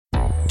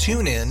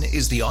TuneIn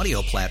is the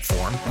audio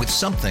platform with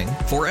something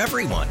for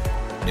everyone.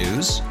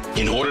 News.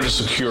 In order to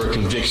secure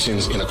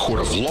convictions in a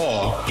court of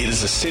law, it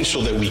is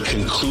essential that we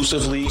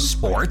conclusively.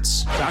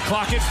 Sports. Shot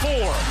clock at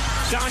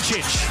 4.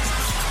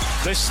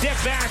 Doncic. The step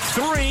back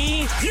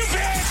 3. You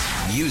bet.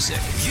 Music.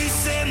 You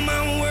set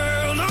my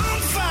world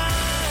on fire.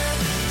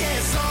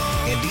 Yes,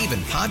 and even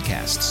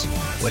podcasts.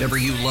 Whatever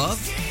you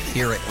love,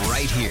 hear it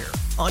right here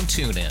on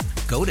TuneIn.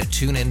 Go to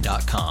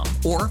TuneIn.com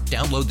or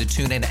download the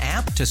TuneIn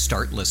app to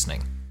start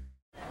listening.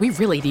 We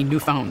really need new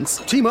phones.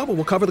 T-Mobile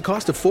will cover the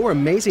cost of 4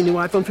 amazing new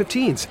iPhone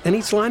 15s, and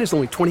each line is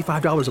only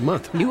 $25 a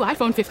month. New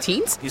iPhone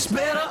 15s? it's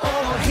better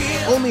over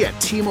here. Only at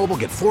T-Mobile,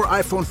 get 4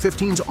 iPhone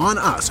 15s on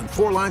us and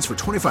 4 lines for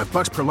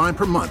 $25 per line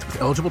per month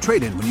with eligible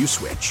trade-in when you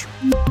switch.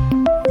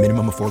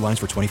 Minimum of 4 lines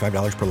for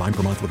 $25 per line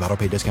per month with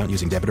autopay discount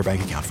using debit or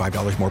bank account.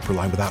 $5 more per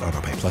line without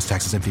autopay, plus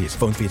taxes and fees.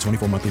 Phone fee at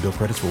 24 monthly bill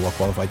credits for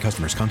well-qualified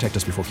customers. Contact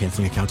us before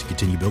canceling account to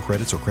continue bill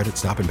credits or credit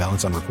stop and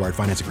balance on required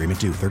finance agreement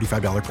due.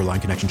 $35 per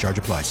line connection charge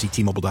applies. See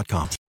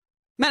T-Mobile.com.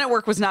 Men at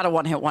Work was not a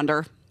one-hit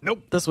wonder.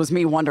 Nope. This was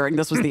me wondering.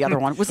 This was the other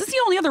one. Was this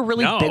the only other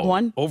really big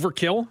one?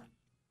 Overkill?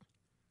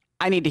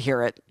 I need to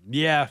hear it.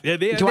 Yeah.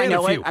 Do I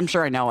know it? I'm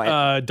sure I know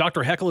it.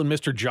 Dr. Heckle and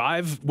Mr.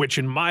 Jive, which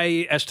in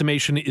my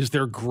estimation is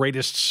their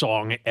greatest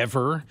song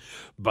ever.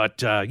 But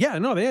they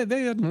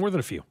had more than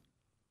a few.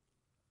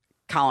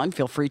 Colin,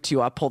 feel free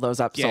to pull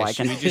those up so I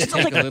can.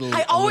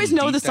 I always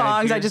know the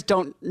songs. Here? I just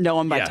don't know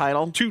them by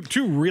title.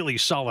 Two really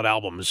solid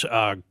albums.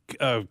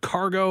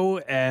 Cargo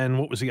and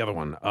what was the other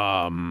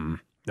one?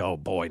 Oh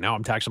boy, now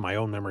I'm taxing my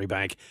own memory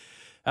bank.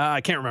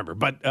 I can't remember,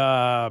 but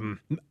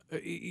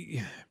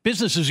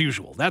Business as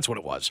Usual. That's what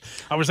it was.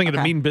 I was thinking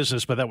of Mean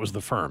Business, but that was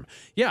the firm.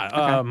 Yeah.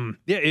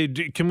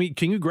 Can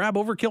you grab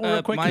Overkill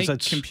real quick? My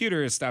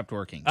computer has stopped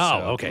working.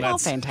 Oh, okay. Well,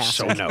 fantastic.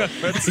 So no.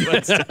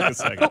 let's take a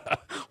second.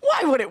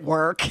 Why would it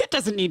work? It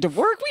doesn't need to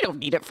work. We don't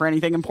need it for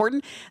anything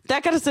important.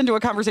 That got us into a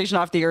conversation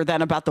off the air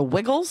then about the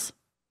Wiggles,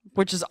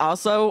 which is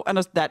also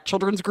that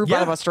children's group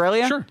out of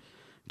Australia. Sure.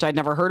 Which I'd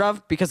never heard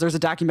of because there's a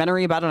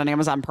documentary about it on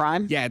Amazon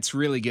Prime. Yeah, it's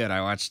really good.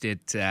 I watched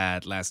it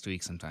last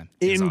week sometime.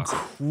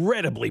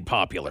 Incredibly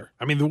popular.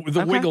 I mean,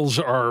 the Wiggles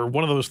are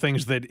one of those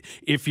things that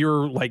if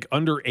you're like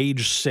under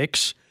age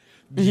 6,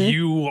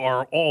 you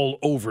are all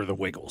over the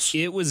Wiggles.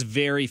 It was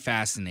very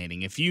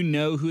fascinating. If you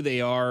know who they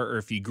are or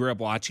if you grew up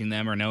watching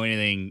them or know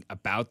anything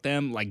about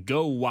them, like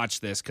go watch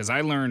this because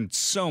I learned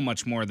so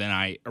much more than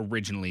I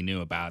originally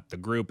knew about the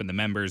group and the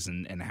members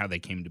and how they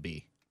came to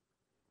be.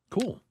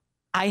 Cool.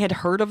 I had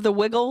heard of the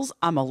Wiggles.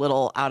 I'm a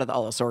little out of the...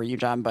 Oh, so are you,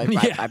 John? But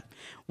I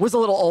was a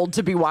little old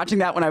to be watching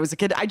that when I was a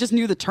kid. I just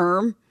knew the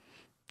term,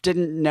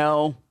 didn't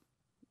know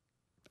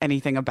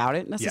anything about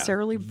it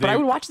necessarily, but I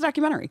would watch the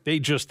documentary. They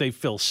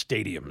fill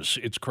stadiums.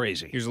 It's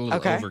crazy. Here's a little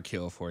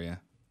overkill for you.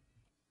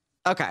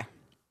 Okay.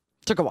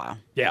 Took a while.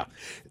 Yeah.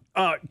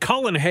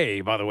 Colin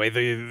Hay, by the way,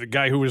 the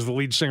guy who was the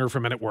lead singer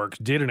for Men at Work,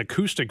 did an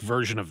acoustic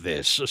version of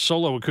this, a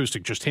solo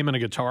acoustic, just him and a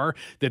guitar,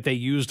 that they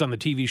used on the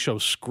TV show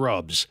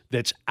Scrubs.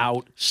 That's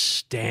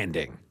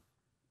outstanding.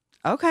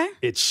 Okay.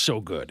 It's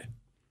so good.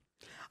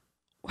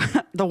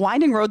 The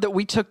winding road that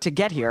we took to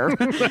get here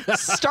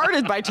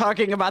started by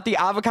talking about the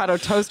avocado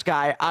toast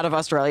guy out of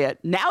Australia.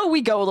 Now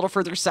we go a little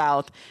further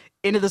south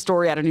into the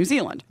story out of New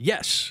Zealand.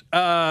 Yes.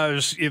 And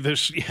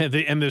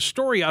the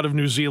story out of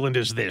New Zealand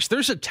is this.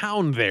 There's a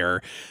town there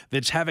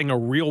that's having a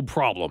real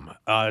problem.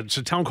 It's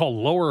a town called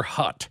Lower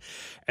Hutt.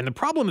 And the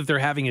problem that they're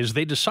having is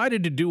they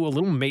decided to do a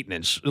little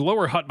maintenance.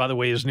 Lower Hutt, by the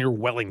way, is near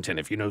Wellington.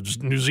 If you know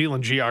New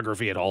Zealand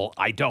geography at all,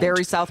 I don't.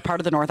 Very south part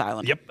of the North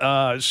Island.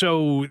 Yep.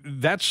 So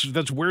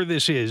that's where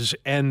this is.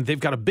 And they've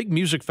got a big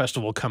music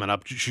festival coming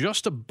up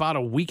just about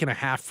a week and a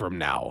half from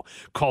now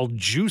called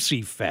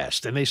Juicy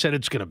Fest. And they said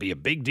it's going to be a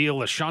big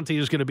deal. Ashanti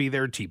is going to be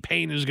there.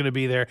 T-Pain is going to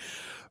be there.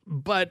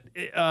 But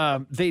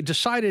they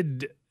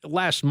decided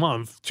last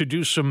month to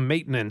do some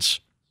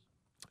maintenance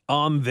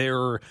on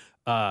their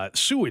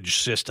sewage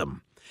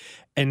system.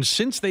 And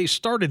since they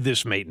started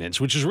this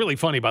maintenance, which is really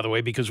funny, by the way,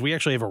 because we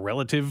actually have a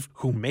relative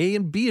who may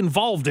be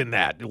involved in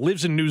that. He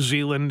lives in New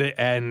Zealand,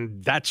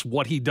 and that's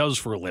what he does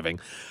for a living.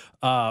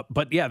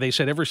 But yeah, they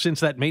said ever since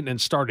that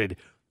maintenance started,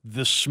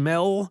 the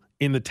smell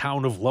in the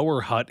town of Lower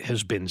Hutt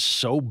has been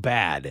so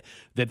bad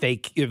that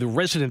the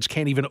residents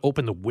can't even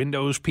open the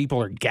windows.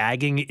 People are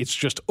gagging. It's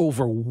just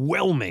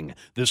overwhelming,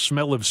 the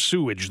smell of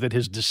sewage that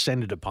has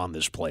descended upon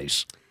this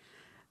place.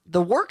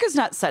 The work is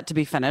not set to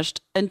be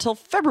finished until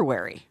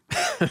February.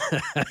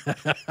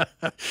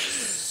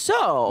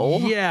 So,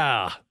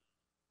 yeah.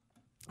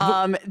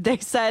 They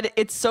said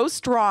it's so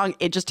strong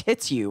it just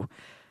hits you.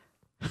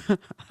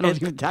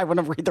 I want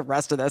to read the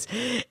rest of this.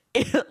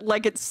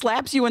 It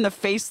slaps you in the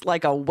face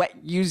like a wet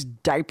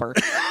used diaper.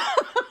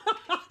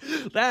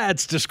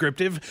 That's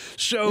descriptive.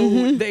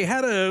 So they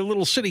had a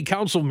little city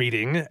council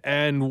meeting,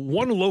 and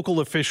one local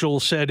official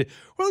said,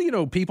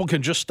 well, people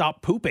can just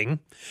stop pooping.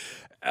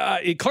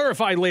 It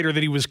clarified later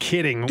that he was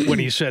kidding when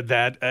he said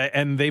that.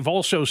 And they've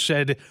also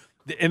said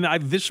And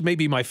this may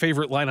be my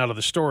favorite line out of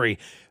the story,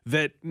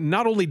 that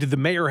not only did the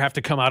mayor have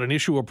to come out and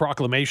issue a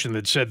proclamation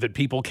that said that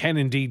people can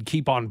indeed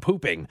keep on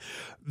pooping,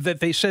 that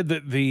they said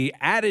that the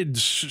added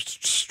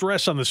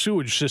stress on the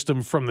sewage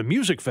system from the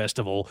music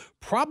festival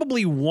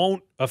probably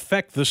won't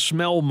affect the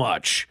smell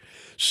much.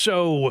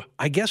 So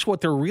I guess what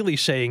they're really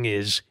saying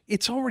is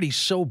it's already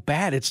so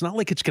bad, it's not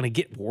like it's going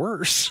to get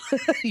worse.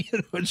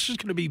 It's just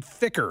going to be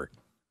thicker.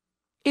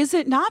 Is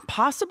it not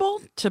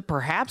possible to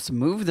perhaps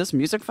move this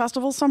music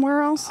festival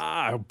somewhere else?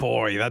 Ah,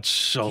 boy,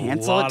 that's a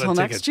Cancel lot it till of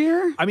tickets. next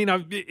year? I mean,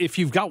 if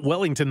you've got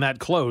Wellington that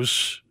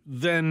close,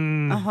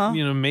 then,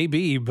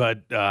 maybe.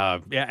 But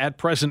at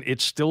present,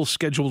 it's still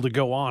scheduled to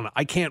go on.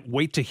 I can't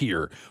wait to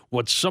hear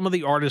what some of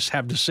the artists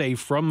have to say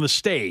from the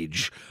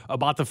stage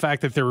about the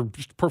fact that they're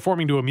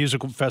performing to a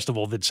musical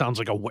festival that sounds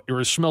like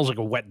or smells like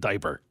a wet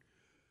diaper.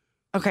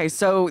 Okay,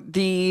 so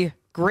the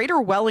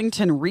Greater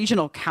Wellington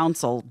Regional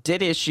Council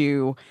did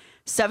issue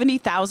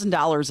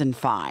 $70,000 in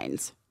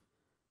fines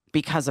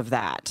because of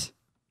that.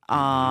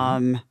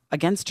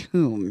 Against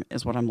whom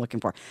is what I'm looking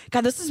for.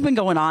 God, this has been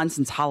going on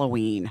since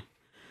Halloween.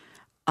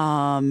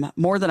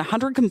 More than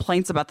 100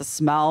 complaints about the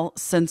smell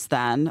since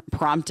then,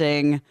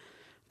 prompting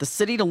the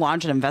city to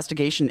launch an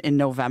investigation in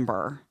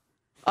November.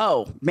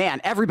 Oh,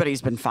 man,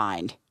 everybody's been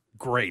fined.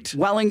 Great.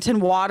 Wellington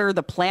Water,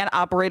 the plant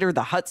operator,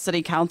 the Hutt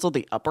City Council,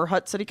 the Upper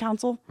Hutt City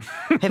Council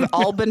have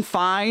all been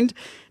fined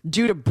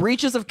due to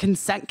breaches of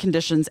consent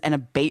conditions and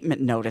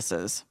abatement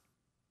notices.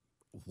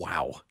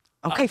 Wow.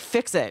 Okay,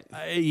 fix it.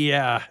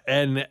 Yeah.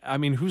 And I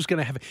mean, who's going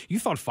to have it? You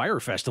thought Fire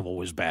Festival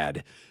was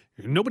bad.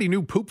 Nobody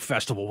knew Poop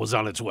Festival was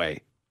on its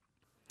way.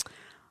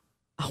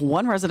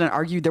 One resident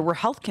argued there were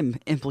health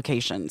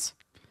implications.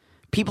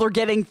 People are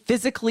getting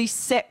physically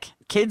sick.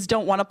 Kids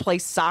don't want to play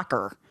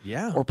soccer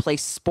or play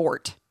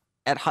sport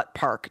at Hutt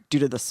Park due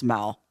to the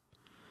smell.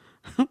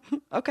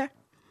 Okay.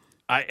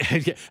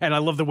 And I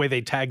love the way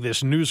they tag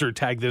this. Newser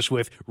tagged this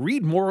with,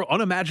 read more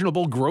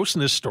unimaginable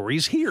grossness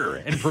stories here,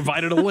 and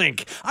provided a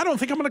link. I don't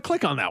think I'm going to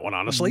click on that one,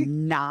 honestly.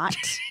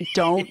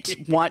 Don't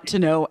want to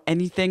know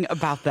anything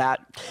about that.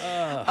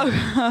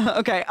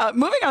 Okay.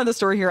 Moving on to the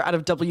story here out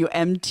of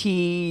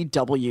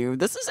WMTW.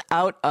 This is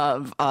out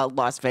of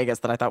Las Vegas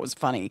that I thought was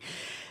funny.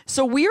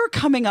 So we are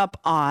coming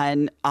up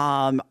on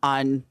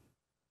New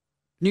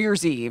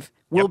Year's Eve.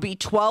 Will be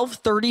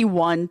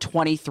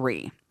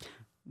 12/31/23.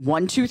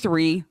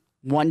 123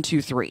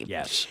 123.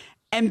 Yes.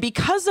 And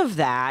because of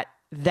that,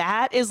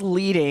 that is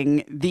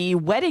leading the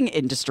wedding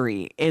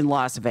industry in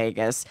Las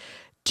Vegas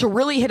to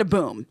really hit a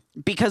boom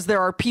because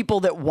there are people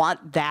that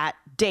want that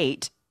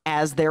date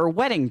as their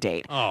wedding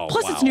date. Oh,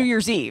 Plus, wow. it's New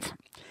Year's Eve.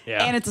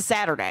 Yeah. And it's a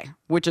Saturday,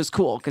 which is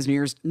cool because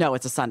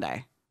it's a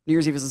Sunday. New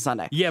Year's Eve is a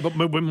Sunday. Yeah, but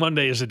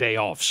Monday is a day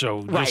off,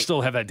 so you'll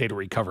still have that day to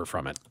recover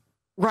from it.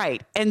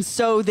 Right. And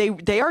so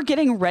they are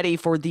getting ready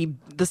for the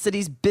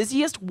city's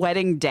busiest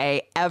wedding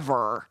day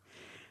ever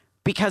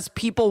because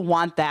people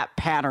want that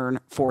pattern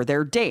for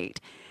their date.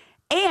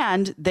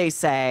 And they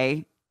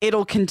say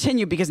it'll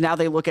continue because now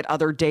they look at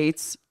other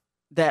dates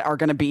that are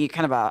going to be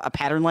kind of a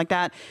pattern like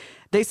that.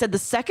 They said the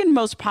second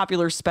most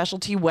popular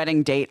specialty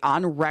wedding date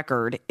on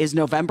record is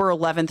November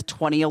 11th,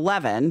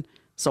 2011.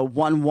 So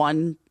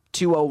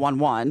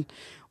 11/2011,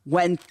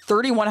 when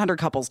 3,100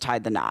 couples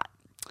tied the knot.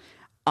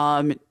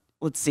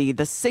 Let's see.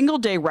 The single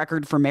day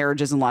record for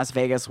marriages in Las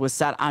Vegas was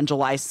set on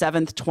July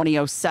 7th,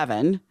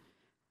 2007.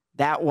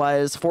 That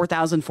was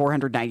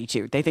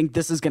 4,492. They think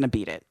this is going to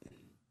beat it.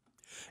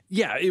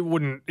 Yeah, it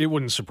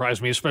wouldn't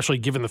surprise me, especially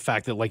given the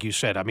fact that, like you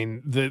said, I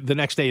mean, the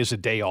next day is a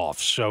day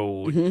off.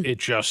 So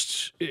it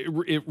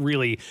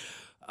really,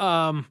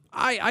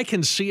 I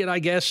can see it, I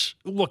guess.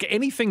 Look,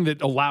 anything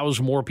that allows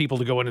more people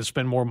to go in and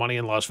spend more money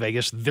in Las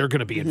Vegas, they're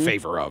going to be in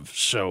favor of.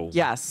 So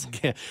yes.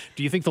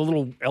 Do you think the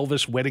little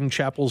Elvis wedding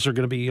chapels are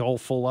going to be all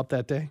full up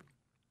that day?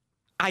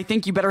 I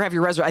think you better have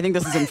your I think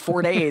this is in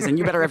 4 days, and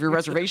you better have your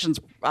reservations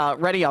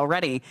ready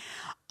already.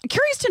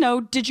 Curious to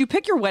know, did you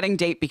pick your wedding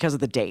date because of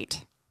the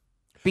date?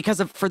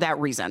 For that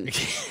reason.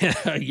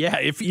 Yeah.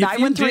 If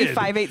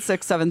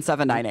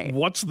 913-586-7798.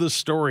 What's the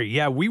story?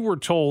 Yeah, we were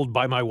told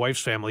by my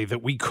wife's family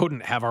that we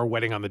couldn't have our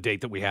wedding on the date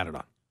that we had it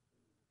on.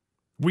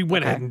 We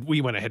went ahead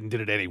and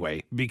did it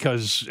anyway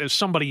because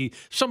somebody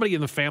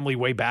in the family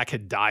way back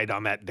had died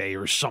on that day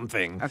or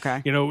something.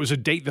 Okay. You know, it was a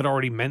date that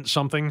already meant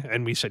something,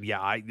 and we said,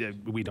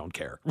 we don't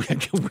care.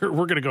 We're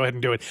going to go ahead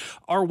and do it.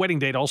 Our wedding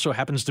date also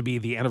happens to be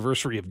the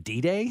anniversary of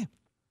D-Day.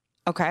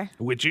 Okay.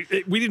 Which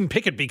we didn't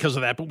pick it because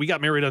of that, but we got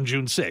married on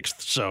June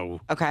 6th.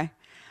 So okay.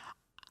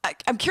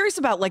 I'm curious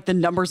about like the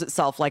numbers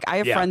itself. Like I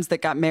have friends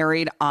that got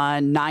married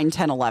on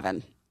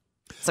 9/10/11,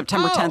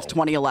 September 10th,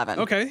 2011.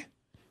 Okay.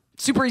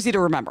 Super easy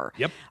to remember.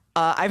 Yep.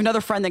 I have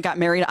another friend that got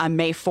married on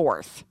May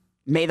 4th.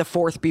 May the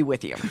 4th be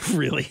with you.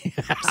 Really?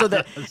 So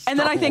that, and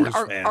then I think,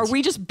 are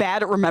we just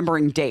bad at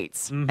remembering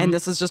dates? Mm-hmm. And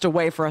this is just a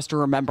way for us to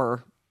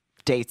remember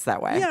dates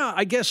that way. Yeah,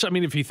 I guess. I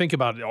mean, if you think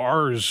about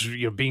ours,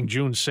 being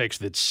June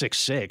 6th, it's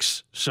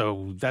 6/6,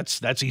 so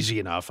that's easy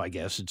enough. I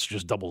guess it's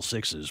just double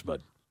sixes, but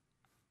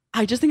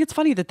I just think it's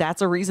funny that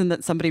that's a reason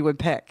that somebody would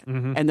pick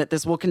and that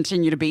this will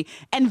continue to be.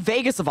 And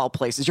Vegas, of all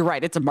places, you're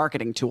right. It's a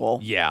marketing tool.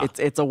 Yeah.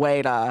 It's a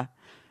way to,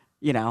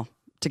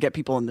 to get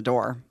people in the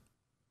door.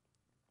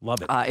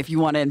 Love it. If you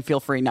want in, feel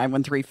free,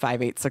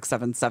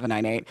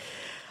 913-586-7798.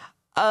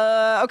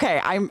 Okay,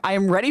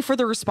 I'm ready for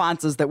the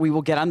responses that we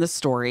will get on this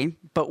story,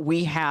 but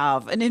we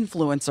have an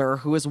influencer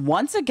who is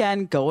once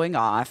again going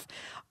off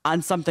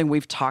on something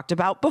we've talked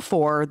about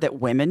before that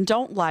women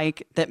don't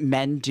like that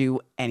men do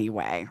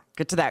anyway.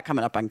 Get to that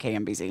coming up on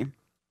KMBZ.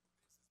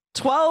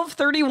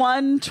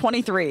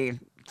 12/31/23.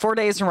 4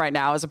 days from right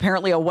now is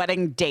apparently a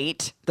wedding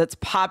date that's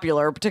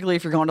popular, particularly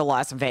if you're going to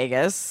Las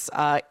Vegas.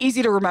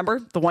 Easy to remember,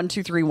 the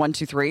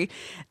 123-123.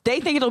 They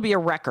think it'll be a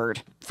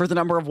record for the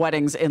number of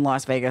weddings in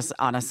Las Vegas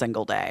on a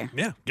single day.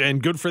 Yeah,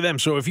 and good for them.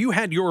 So if you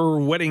had your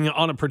wedding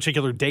on a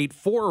particular date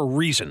for a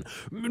reason,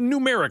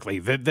 numerically,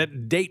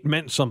 that date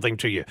meant something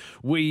to you.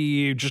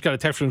 We just got a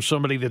text from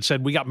somebody that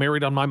said, we got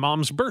married on my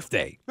mom's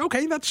birthday.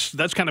 Okay,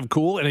 that's kind of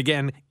cool. And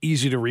again,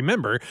 easy to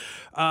remember.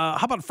 How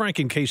about Frank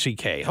in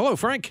KCK? Hello,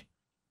 Frank.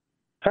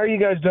 How are you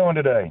guys doing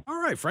today?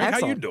 All right, Frank.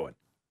 Excellent. How you doing?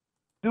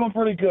 Doing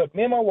pretty good.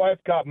 Me and my wife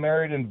got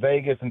married in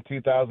Vegas in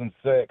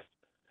 2006.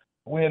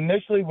 We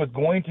initially was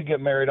going to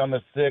get married on the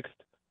 6th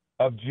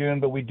of June,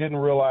 but we didn't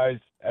realize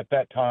at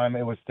that time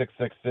it was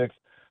 666.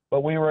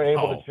 But we were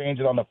able to change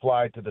it on the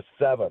fly to the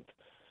 7th.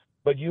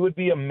 But you would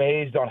be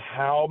amazed on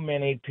how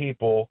many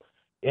people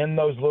in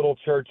those little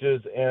churches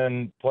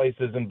and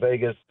places in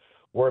Vegas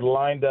were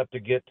lined up to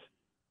get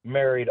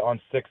married on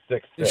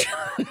 666.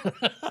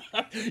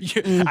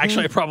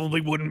 Actually, I probably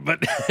wouldn't,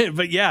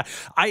 but yeah,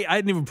 I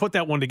didn't even put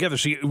that one together.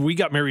 See, we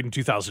got married in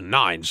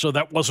 2009, so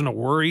that wasn't a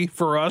worry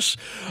for us.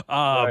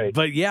 Right.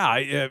 But yeah,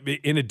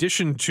 in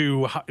addition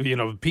to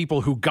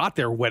people who got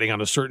their wedding on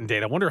a certain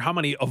date, I wonder how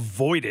many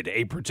avoided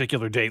a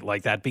particular date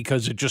like that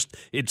because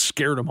it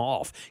scared them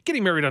off.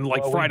 Getting married on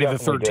Friday the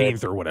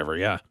 13th or whatever.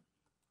 Yeah,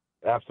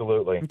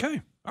 absolutely.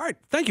 Okay, all right.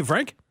 Thank you,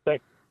 Frank.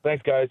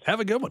 Thanks, guys.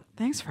 Have a good one.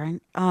 Thanks,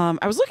 Frank. I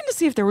was looking to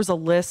see if there was a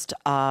list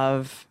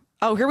of...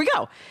 Oh, here we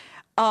go.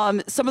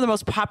 Some of the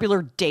most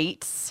popular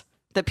dates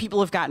that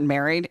people have gotten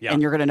married,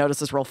 and you're going to notice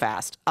this real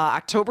fast.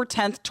 October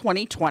 10th,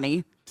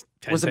 2020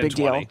 was a big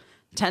deal.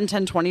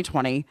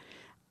 10/10/2020.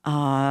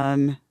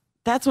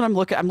 That's what I'm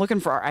looking. I'm looking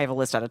for. I have a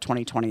list out of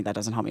 2020. That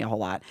doesn't help me a whole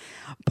lot.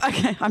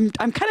 Okay, I'm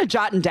kind of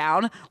jotting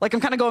down. I'm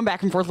kind of going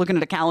back and forth looking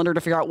at a calendar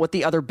to figure out what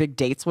the other big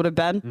dates would have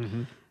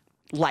been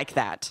like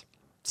that.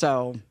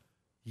 So...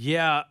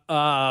 Yeah.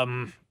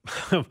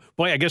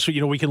 Boy, I guess,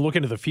 we can look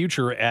into the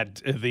future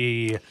at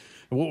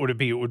what would it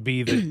be? It would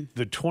be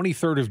the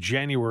 23rd of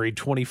January,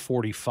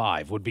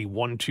 2045 would be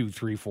 1, 2,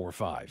 3, 4,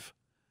 5.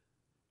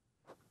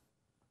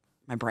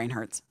 My brain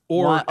hurts.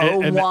 Or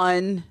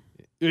one.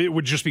 It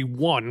would just be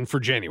 1 for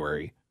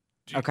January.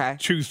 Okay.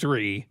 2,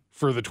 3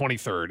 for the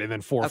 23rd, and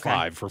then 4,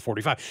 5 for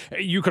 45.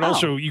 You could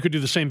you could do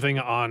the same thing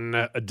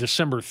on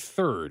December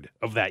 3rd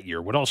of that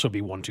year. Would also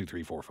be 1, 2,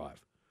 3, 4, 5.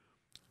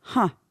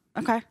 Huh.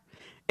 Okay.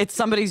 It's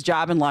somebody's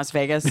job in Las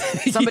Vegas.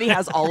 Somebody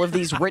has all of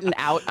these written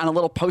out on a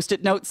little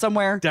Post-it note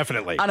somewhere.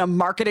 Definitely. On a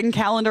marketing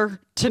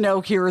calendar to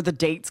know here are the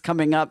dates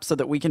coming up so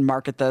that we can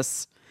market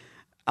this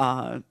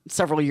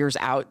several years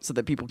out so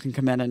that people can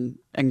come in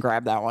and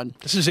grab that one.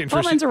 This is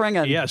interesting. Phone lines are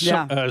ringing. Yeah.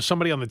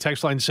 Somebody on the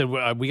text line said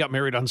we got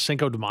married on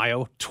Cinco de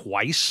Mayo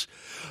twice.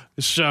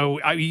 So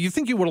you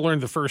think you would have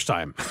learned the first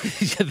time.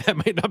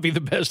 That might not be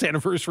the best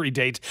anniversary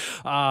date.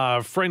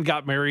 Friend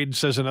got married,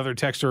 says another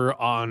texter,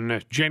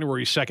 on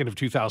January 2nd of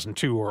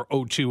 2002 or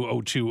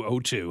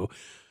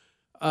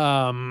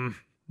 02/02/02.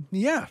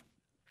 Yeah.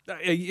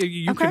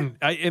 You can,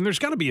 and there's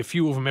got to be a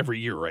few of them every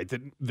year, right?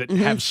 That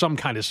have some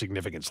kind of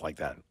significance like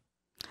that.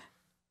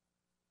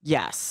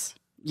 Yes.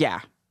 Yeah.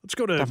 Let's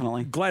go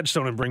to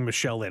Gladstone and bring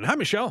Michelle in. Hi,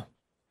 Michelle.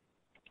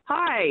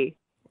 Hi.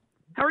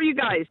 How are you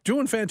guys?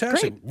 Doing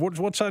fantastic.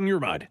 What's on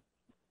your mind?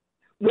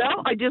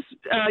 Well, I just,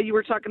 you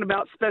were talking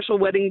about special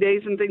wedding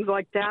days and things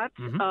like that.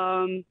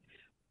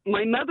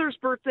 My mother's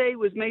birthday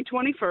was May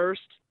 21st.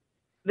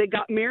 They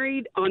got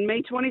married on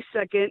May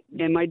 22nd,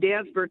 and my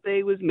dad's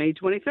birthday was May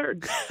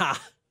 23rd.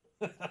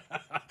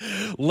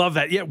 Love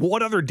that. Yeah.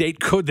 What other date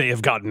could they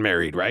have gotten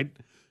married, right?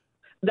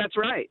 That's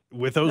right.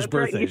 With those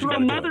birthdays. Right. You throw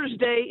Mother's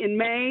Day in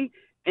May,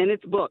 and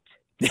it's booked.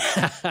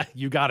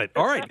 You got it.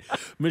 All right.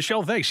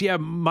 Michelle, thanks. Yeah,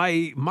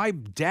 my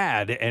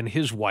dad and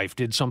his wife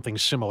did something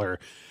similar.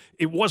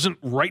 It wasn't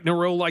right in a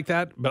row like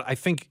that, but I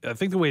think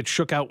the way it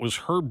shook out was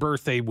her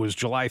birthday was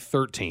July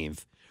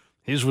 13th.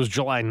 His was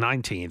July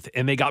 19th,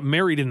 and they got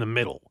married in the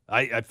middle.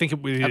 I think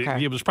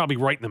it was probably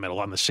right in the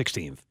middle on the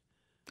 16th.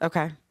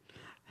 Okay.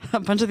 A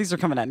bunch of these are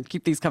coming in.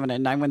 Keep these coming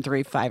in.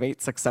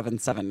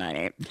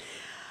 913-586-7798.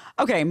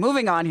 Okay,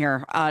 moving on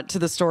here to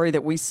the story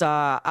that we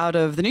saw out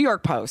of the New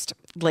York Post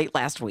late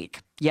last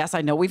week. Yes,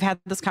 I know we've had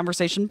this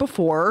conversation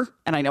before,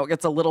 and I know it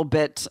gets a little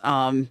bit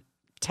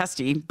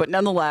testy, but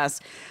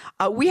nonetheless,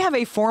 we have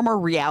a former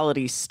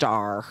reality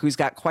star who's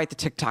got quite the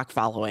TikTok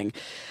following,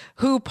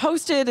 who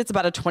posted, it's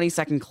about a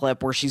 20-second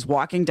clip where she's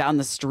walking down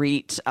the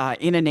street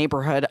in a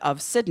neighborhood of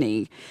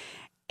Sydney.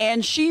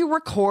 And she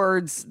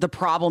records the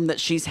problem that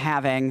she's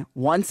having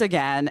once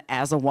again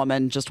as a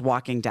woman just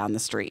walking down the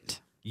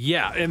street.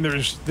 Yeah, and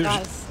there's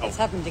Guys, it's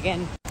happened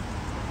again.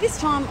 This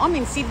time I'm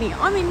in Sydney.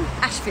 I'm in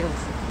Ashfield.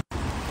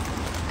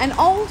 An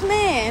old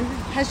man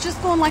has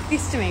just gone like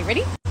this to me.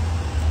 Ready?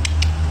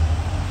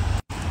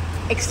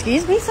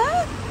 Excuse me,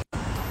 sir?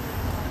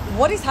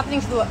 What is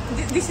happening to the...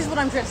 This is what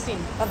I'm dressed in,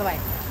 by the way.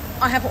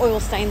 I have oil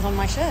stains on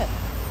my shirt.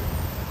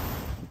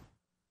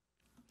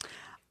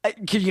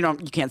 You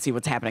can't see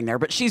what's happening there,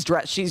 but she's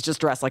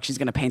just dressed like she's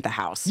going to paint the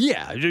house.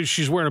 Yeah,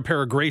 she's wearing a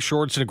pair of gray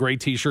shorts and a gray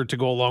T-shirt to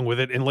go along with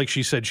it. And like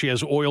she said, she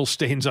has oil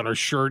stains on her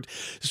shirt.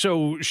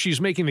 So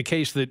she's making the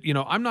case that,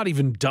 I'm not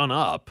even done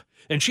up.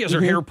 And she has her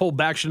hair pulled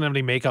back. She doesn't have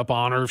any makeup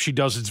on her. If she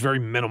does, it's very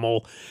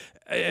minimal.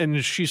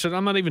 And she said,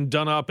 I'm not even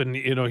done up. And,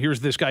 here's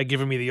this guy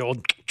giving me the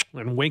old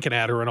and winking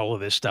at her and all of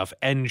this stuff.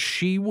 And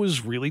she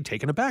was really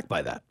taken aback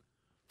by that.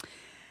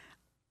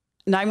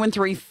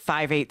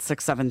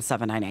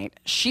 913-586-7798.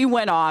 She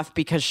went off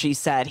because she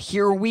said,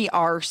 here we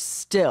are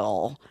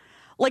still.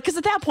 Because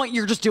at that point,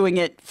 you're just doing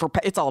it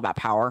it's all about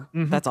power.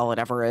 That's all it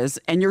ever is.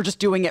 And you're just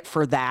doing it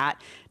for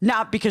that,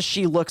 not because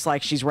she looks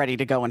like she's ready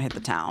to go and hit the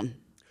town.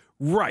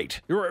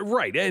 Right.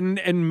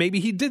 And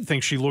maybe he did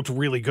think she looked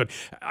really good.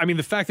 I mean,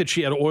 the fact that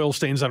she had oil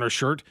stains on her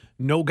shirt,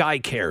 no guy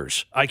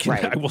cares. I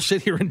will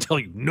sit here and tell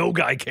you, no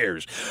guy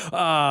cares.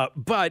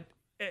 But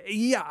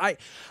yeah, I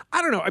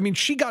don't know. I mean,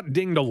 she got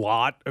dinged a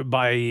lot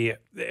by,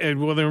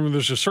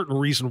 there's a certain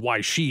reason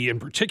why she in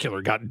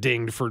particular got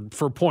dinged for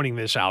pointing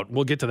this out.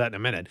 We'll get to that in a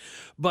minute.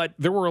 But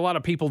there were a lot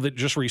of people that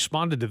just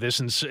responded to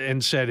this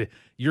and said,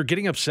 you're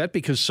getting upset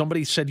because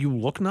somebody said you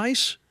look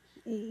nice?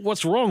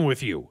 What's wrong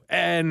with you?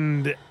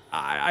 And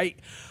I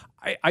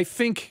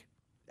think,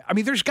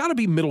 there's got to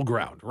be middle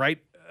ground, right?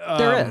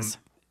 There is.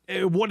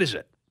 What is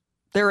it?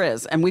 There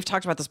is. And we've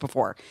talked about this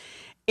before.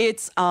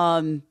 It's,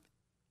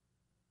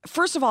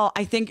 first of all,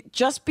 I think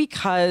just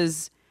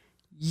because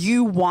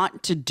you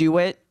want to do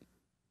it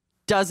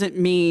doesn't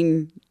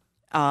mean,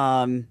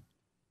 how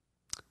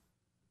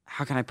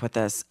can I put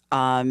this?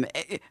 When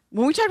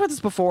we talked about this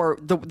before,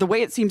 the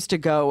way it seems to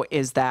go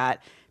is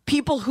that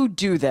people who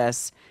do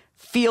this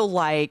feel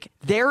like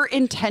their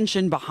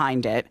intention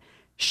behind it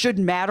should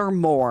matter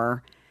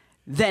more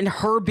than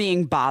her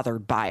being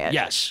bothered by it.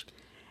 Yes.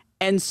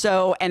 And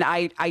so, and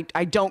I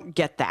don't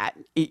get that.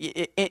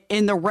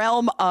 In the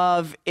realm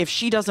of, if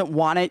she doesn't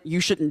want it, you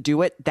shouldn't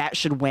do it. That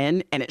should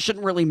win. And it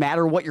shouldn't really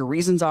matter what your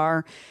reasons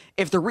are.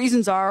 If the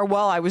reasons are,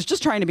 well, I was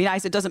just trying to be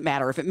nice, it doesn't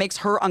matter. If it makes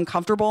her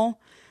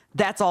uncomfortable,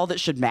 that's all that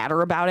should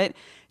matter about it.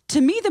 To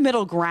me, the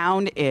middle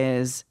ground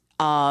is,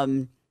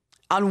 on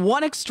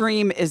one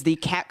extreme is the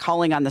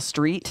catcalling on the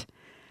street.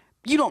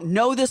 You don't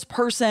know this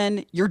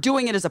person. You're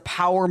doing it as a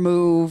power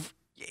move.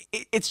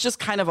 It's just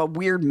kind of a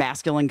weird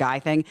masculine guy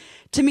thing.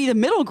 To me, the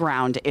middle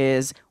ground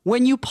is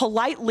when you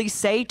politely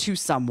say to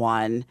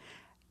someone,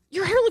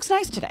 your hair looks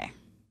nice today.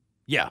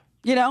 Yeah.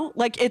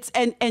 It's,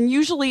 and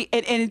usually,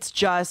 and it's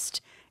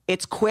just,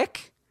 it's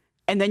quick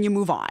and then you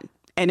move on.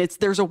 And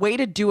there's a way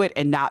to do it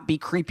and not be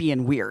creepy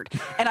and weird.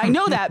 And I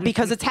know that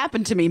because it's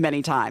happened to me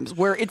many times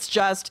where it's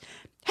just,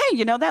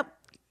 hey, that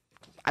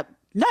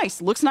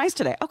nice, looks nice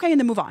today. Okay. And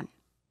then move on.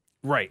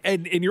 Right.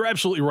 And you're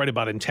absolutely right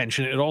about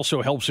intention. It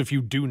also helps if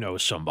you do know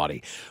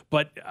somebody.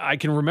 But I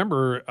can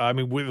remember,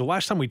 the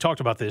last time we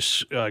talked about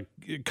this,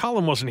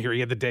 Colin wasn't here. He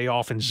had the day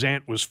off and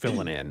Zant was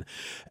filling in.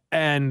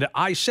 And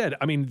I said,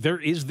 there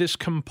is this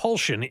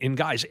compulsion in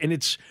guys, and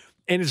it's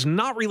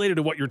not related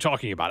to what you're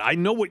talking about. I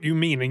know what you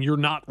mean, and you're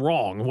not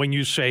wrong when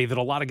you say that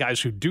a lot of guys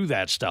who do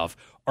that stuff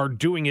are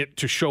doing it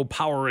to show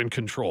power and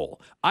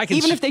control.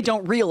 Even if they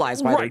don't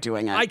realize why they're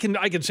doing it. I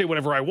can say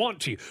whatever I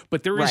want to you,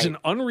 but there is an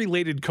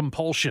unrelated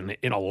compulsion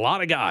in a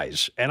lot of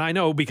guys, and I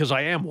know because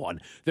I am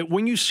one, that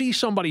when you see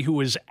somebody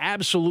who is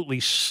absolutely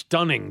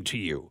stunning to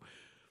you,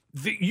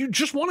 you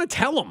just want to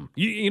tell them.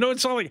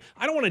 It's not like,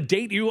 I don't want to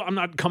date you. I'm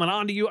not coming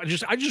on to you. I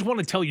just want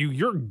to tell you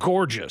you're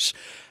gorgeous.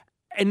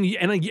 And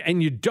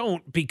you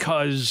don't,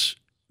 because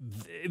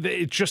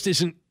it just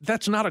isn't.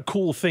 That's not a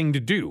cool thing to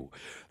do.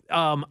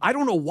 I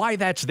don't know why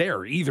that's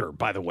there either,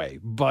 by the way.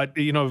 But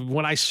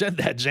when I said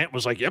that, Zant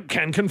was like, "Yep,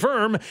 can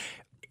confirm."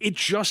 It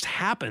just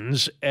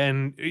happens,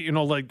 and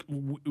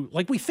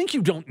like we think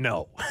you don't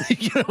know.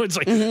 It's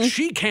like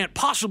she can't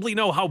possibly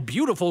know how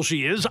beautiful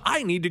she is.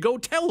 I need to go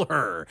tell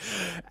her.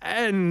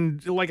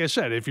 And like I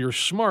said, if you're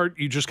smart,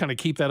 you just kind of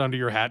keep that under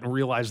your hat and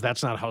realize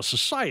that's not how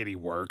society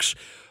works.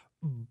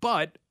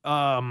 But,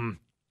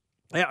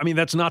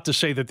 that's not to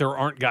say that there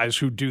aren't guys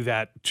who do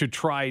that to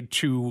try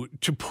to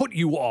put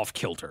you off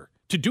kilter,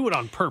 to do it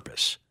on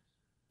purpose.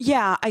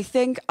 Yeah, I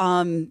think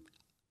I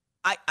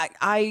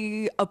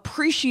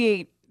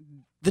appreciate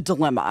the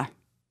dilemma.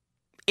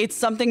 It's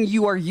something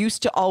you are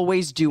used to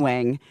always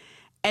doing,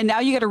 and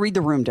now you got to read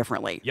the room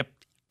differently. Yep.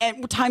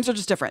 And times are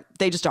just different.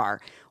 They just are.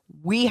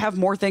 We have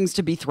more things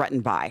to be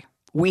threatened by.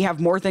 We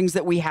have more things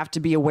that we have to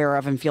be aware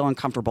of and feel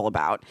uncomfortable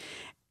about.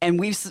 And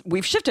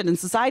we've shifted in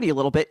society a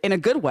little bit in a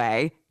good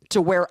way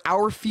to where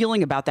our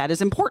feeling about that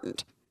is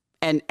important.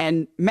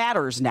 and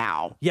matters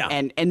now. Yeah.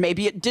 And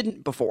maybe it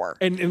didn't before.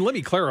 And let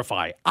me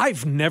clarify,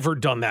 I've never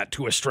done that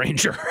to a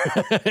stranger.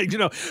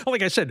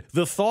 Like I said,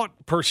 the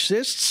thought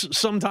persists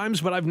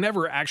sometimes, but I've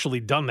never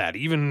actually done that,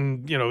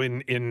 even,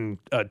 in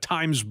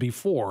times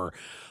before.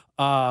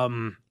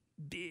 And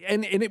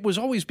it was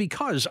always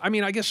because,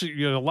 I guess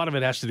a lot of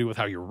it has to do with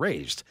how you're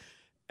raised.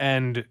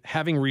 And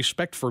having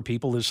respect for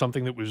people is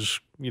something that was,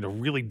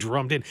 really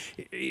drummed in.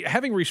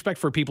 Having respect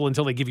for people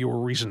until they give you a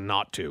reason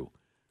not to.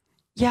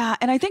 Yeah,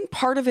 and I think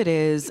part of it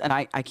is, and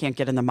I can't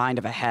get in the mind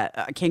of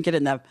I can't get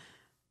in the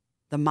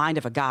mind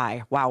of a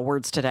guy. Wow,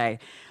 words today.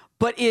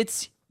 But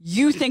it's,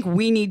 you think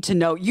we need to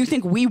know, you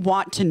think we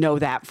want to know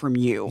that from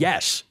you.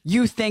 Yes.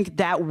 You think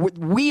that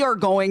we are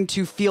going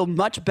to feel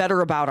much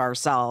better about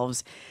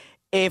ourselves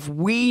if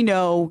we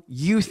know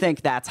you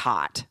think that's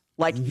hot.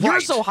 Like,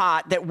 you're so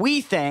hot that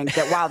we think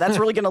that, wow, that's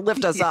really going to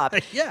lift us up.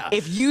 Yeah.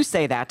 If you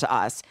say that to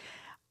us.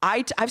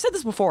 I've said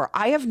this before.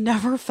 I have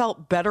never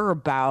felt better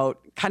about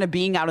kind of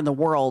being out in the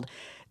world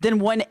than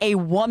when a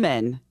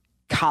woman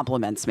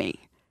compliments me.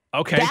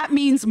 Okay. That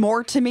means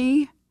more to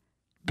me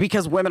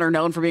because women are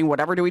known for being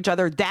whatever to each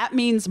other. That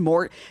means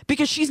more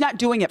because she's not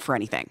doing it for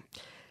anything.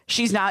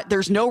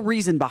 There's no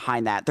reason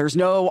behind that. There's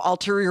no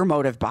ulterior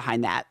motive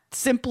behind that.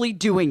 Simply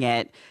doing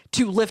it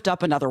to lift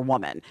up another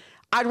woman.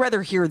 I'd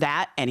rather hear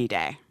that any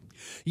day.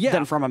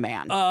 Than from a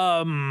man.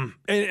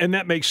 And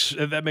that makes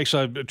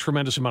a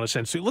tremendous amount of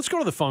sense. Let's go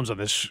to the phones on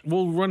this.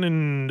 We'll run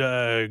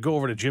and go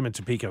over to Jim in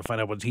Topeka and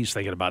find out what he's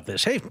thinking about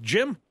this. Hey,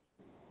 Jim.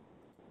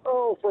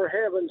 Oh, for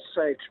heaven's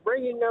sakes.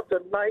 Bringing up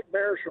the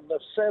nightmares from the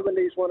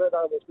 70s when I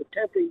was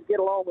attempting to get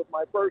along with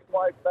my first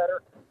wife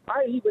better.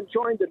 I even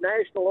joined the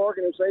National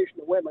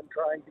Organization of Women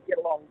trying to get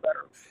along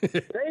better.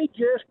 They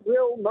just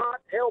will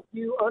not help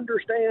you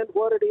understand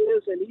what it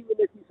is, and even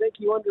if you think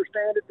you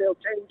understand it, they'll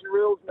change the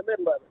rules in the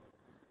middle of it.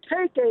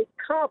 Take a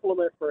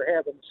compliment, for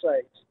heaven's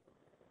sakes.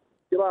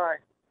 Goodbye.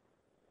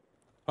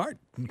 All right.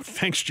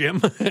 Thanks,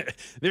 Jim.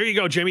 There you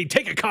go, Jimmy.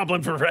 Take a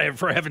compliment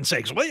for heaven's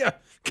sakes, will you?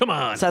 Come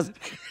on. Says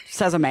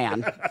a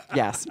man.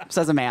 Yes,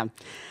 says a man.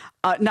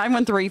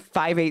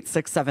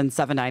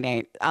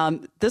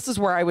 913-586-7798. This is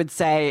where I would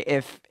say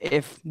if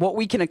what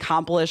we can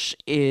accomplish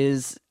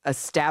is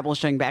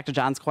establishing, back to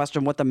John's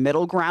question, what the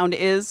middle ground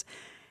is,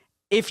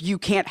 if you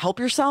can't help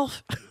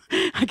yourself,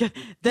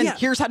 then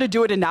here's how to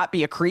do it and not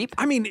be a creep.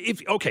 Let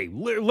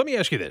me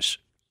ask you this.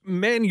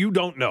 Men you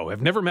don't know,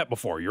 have never met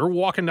before. You're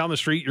walking down the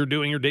street, you're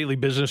doing your daily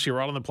business, you're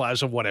out on the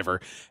plaza,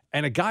 whatever,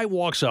 and a guy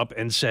walks up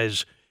and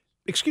says,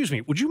 "Excuse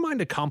me, would you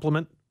mind a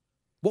compliment?"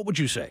 What would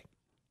you say?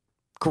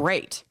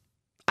 Great.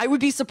 I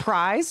would be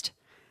surprised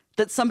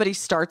that somebody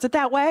starts it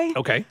that way.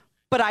 Okay.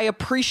 But I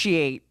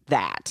appreciate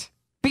that.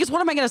 Because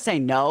what am I going to say?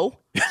 No.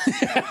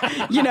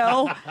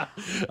 But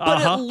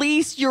at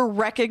least you're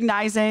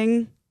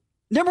recognizing,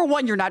 number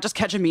one, you're not just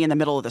catching me in the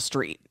middle of the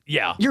street.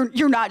 Yeah.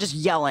 You're not just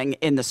yelling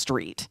in the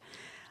street.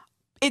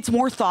 It's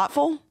more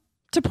thoughtful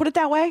to put it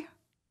that way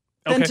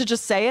than to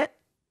just say it.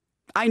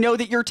 I know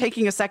that you're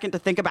taking a second to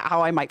think about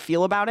how I might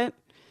feel about it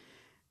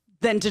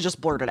than to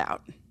just blurt it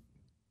out.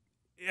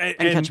 And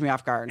catch me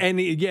off guard. And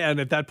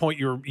at that point,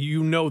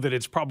 you know that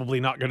it's probably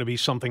not going to be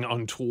something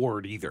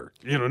untoward either.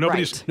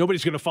 Nobody's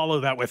going to follow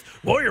that with,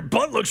 "Boy, your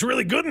butt looks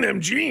really good in them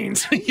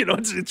jeans."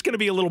 It's going to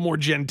be a little more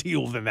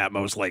genteel than that,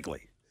 most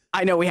likely.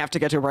 I know we have to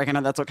get to a break. I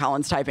know that's what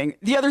Colin's typing.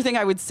 The other thing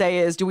I would say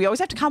is, do we always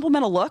have to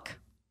compliment a look?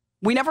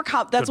 We never.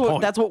 That's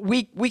what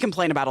we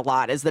complain about a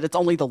lot, is that it's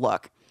only the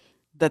look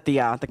that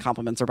the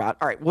compliments are about.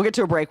 All right, we'll get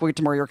to a break. We'll get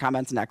to more of your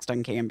comments next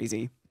on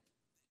KMBZ.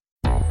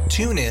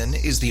 TuneIn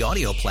is the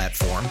audio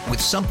platform with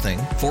something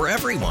for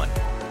everyone.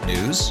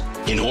 News.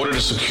 In order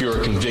to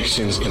secure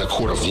convictions in a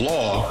court of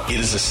law, it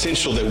is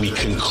essential that we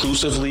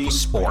conclusively.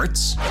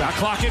 Sports. Got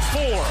clock at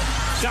 4.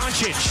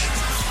 Doncic.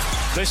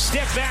 The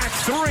step back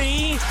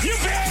 3. You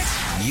bet.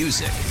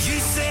 Music. You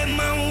set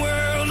my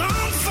world on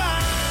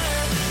fire.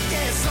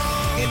 Yes,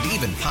 and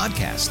even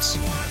podcasts.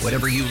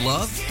 Whatever you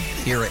love,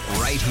 hear it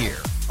right here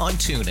on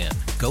TuneIn.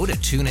 Go to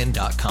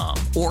TuneIn.com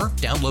or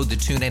download the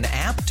TuneIn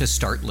app to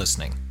start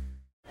listening.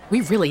 We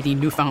really need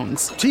new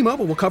phones.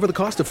 T-Mobile will cover the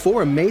cost of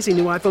 4 amazing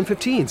new iPhone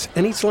 15s,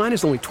 and each line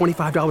is only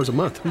 $25 a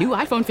month. New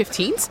iPhone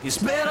 15s? It's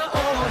better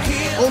over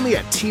here. Only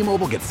at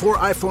T-Mobile, get 4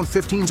 iPhone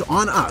 15s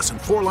on us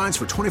and 4 lines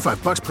for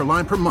 $25 per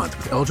line per month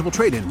with eligible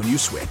trade-in when you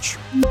switch.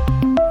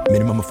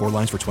 Minimum of 4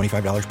 lines for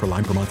 $25 per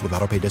line per month with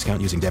autopay discount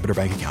using debit or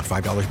bank account.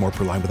 $5 more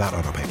per line without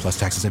autopay, plus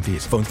taxes and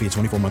fees. Phone fee at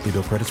 24 monthly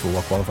bill credits for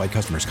well-qualified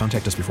customers.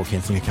 Contact us before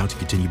canceling account to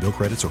continue bill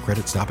credits or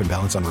credit stop and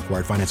balance on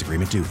required finance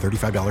agreement due.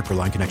 $35 per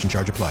line connection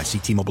charge applies. See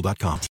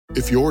T-Mobile.com.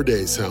 If your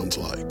day sounds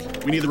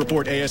like, "We need the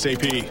report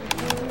ASAP,"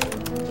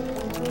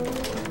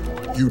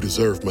 you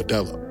deserve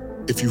Modelo.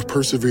 If you've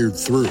persevered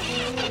through,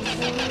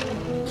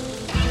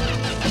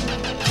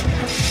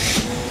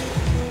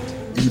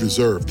 you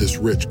deserve this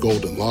rich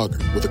golden lager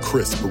with a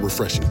crisp but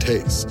refreshing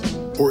taste.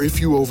 Or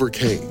if you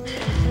overcame.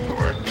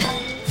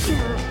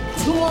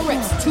 2 more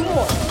reps, 2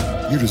 more.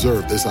 You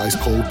deserve this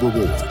ice-cold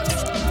reward.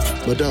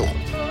 Modelo,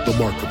 the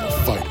Markable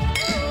Fighter.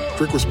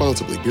 Drink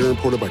responsibly. Beer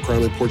imported by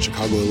Crown Imports,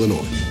 Chicago,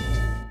 Illinois.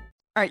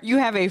 All right, you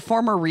have a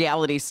former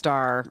reality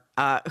star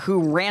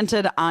who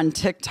ranted on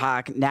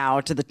TikTok now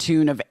to the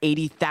tune of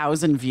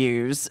 80,000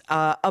 views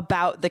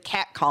about the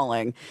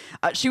catcalling.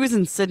 She was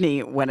in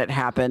Sydney when it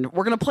happened.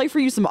 We're going to play for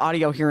you some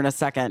audio here in a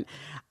second.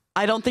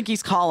 I don't think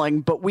he's calling,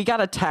 but we got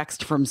a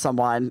text from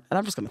someone, and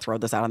I'm just going to throw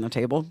this out on the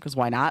table because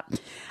why not,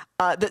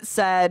 that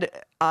said,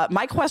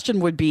 my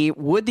question would be,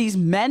 would these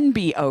men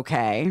be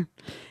okay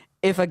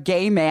if a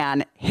gay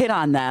man hit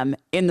on them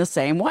in the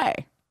same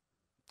way?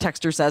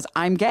 Texter says,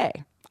 I'm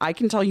gay. I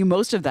can tell you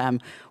most of them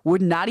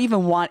would not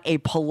even want a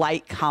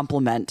polite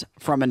compliment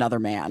from another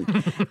man.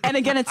 And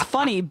again, it's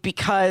funny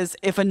because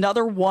if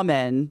another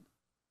woman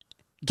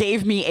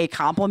gave me a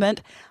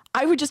compliment,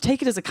 I would just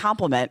take it as a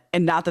compliment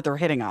and not that they're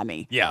hitting on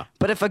me. Yeah.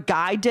 But if a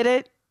guy did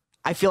it,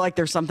 I feel like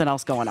there's something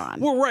else going on.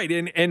 Well, right.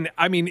 And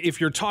I mean,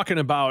 if you're talking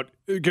about,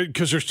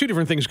 because there's two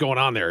different things going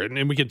on there,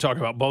 and we can talk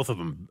about both of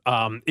them.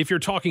 If you're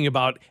talking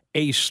about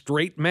a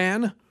straight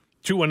man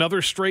to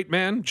another straight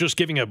man, just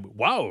giving a,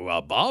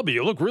 wow, Bob,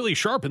 you look really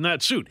sharp in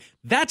that suit.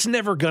 That's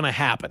never going to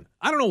happen.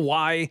 I don't know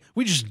why.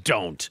 We just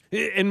don't.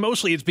 And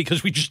mostly it's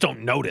because we just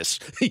don't notice.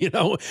 If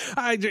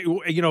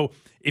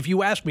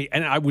you ask me,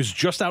 and I was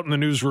just out in the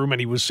newsroom and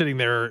he was sitting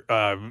there,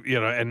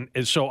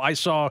 and so I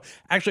saw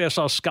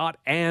Scott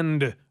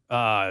and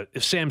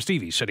Sam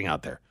Stevie sitting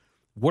out there.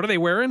 What are they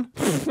wearing?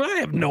 I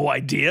have no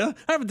idea.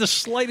 I have the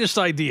slightest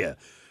idea.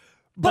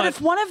 But if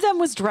one of them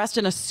was dressed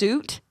in a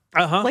suit,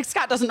 like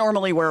Scott doesn't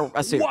normally wear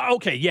a suit. Well,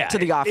 okay, yeah. To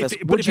the office,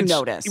 would you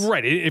notice?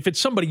 Right. If it's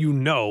somebody you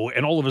know,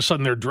 and all of a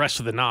sudden they're dressed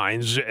to the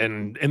nines,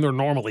 and they're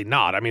normally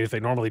not. I mean, if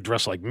they normally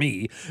dress like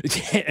me,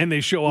 and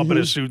they show up in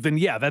a suit, then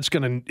yeah, that's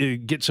going to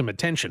get some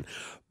attention.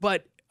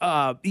 But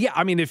yeah,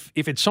 I mean, if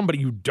it's somebody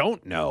you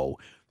don't know,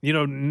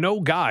 no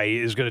guy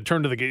is going to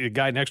turn to the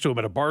guy next to him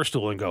at a bar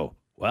stool and go,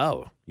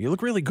 wow, you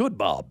look really good,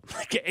 Bob.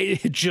 We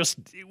just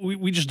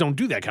don't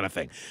do that kind of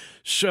thing.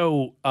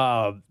 So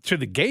to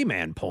the gay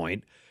man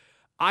point,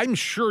 I'm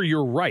sure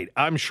you're right.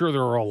 I'm sure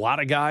there are a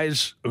lot of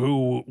guys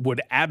who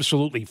would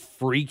absolutely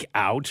freak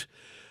out.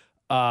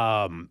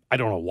 I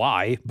don't know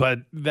why, but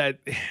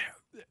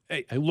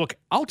hey, look,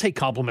 I'll take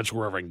compliments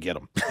wherever I can get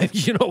them.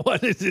 You know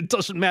what? It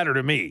doesn't matter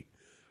to me.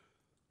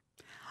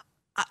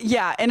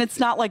 Yeah, and it's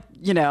not like,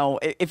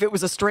 if it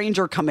was a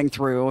stranger coming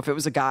through, if it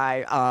was a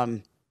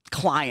guy,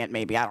 client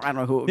maybe, I don't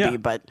know who it would be,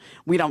 but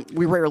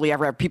we rarely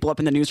ever have people up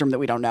in the newsroom that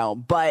we don't know.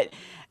 But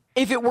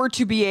if it were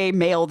to be a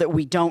male that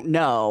we don't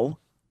know,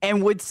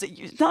 and would say,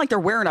 it's not like they're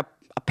wearing a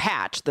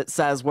patch that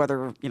says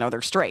whether,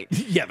 they're straight.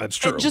 Yeah, that's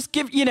true. Just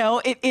give,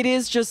 it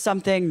is just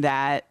something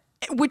that,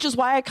 which is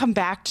why I come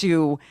back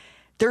to,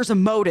 there's a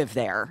motive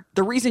there.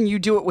 The reason you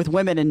do it with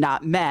women and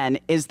not men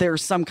is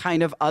there's some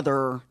kind of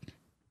other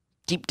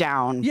deep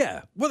down.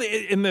 Yeah. Well,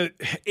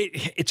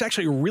 it's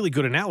actually a really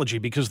good analogy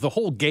because the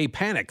whole gay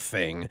panic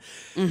thing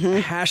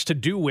has to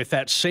do with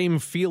that same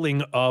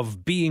feeling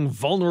of being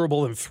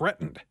vulnerable and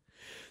threatened.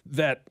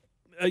 That,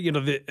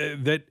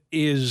 that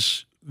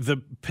is the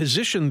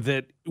position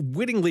that,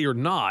 wittingly or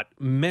not,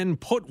 men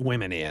put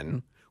women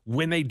in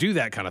when they do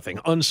that kind of thing,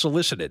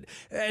 unsolicited.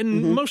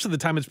 And most of the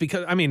time it's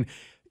because,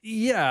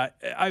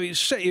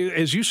 say,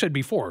 as you said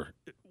before,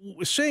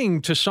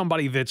 saying to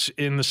somebody that's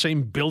in the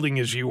same building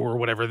as you or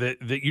whatever,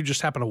 that you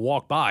just happen to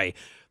walk by,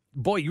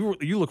 boy,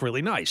 you look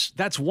really nice.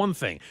 That's one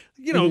thing.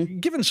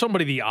 Giving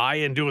somebody the eye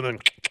and doing the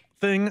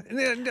thing,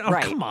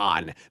 come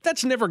on.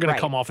 That's never going to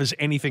come off as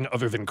anything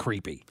other than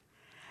creepy.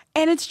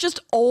 And it's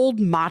just old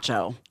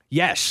macho.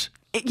 Yes.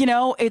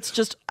 It's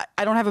just,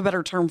 I don't have a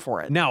better term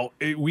for it. Now,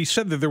 we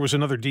said that there was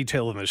another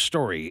detail in this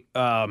story.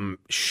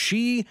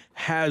 She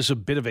has a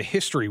bit of a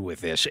history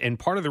with this, and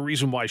part of the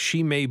reason why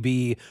she may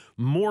be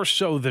more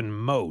so than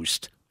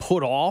most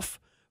put off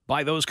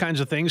by those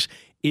kinds of things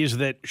is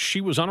that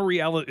she was on a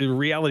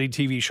reality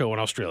TV show in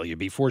Australia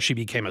before she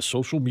became a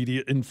social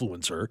media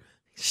influencer.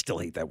 Still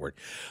hate that word.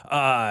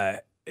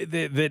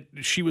 That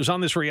she was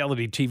on this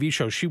reality TV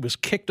show. She was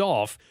kicked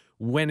off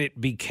when it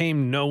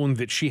became known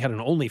that she had an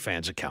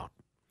OnlyFans account.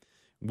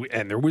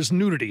 And there was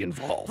nudity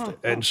involved.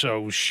 And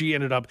so she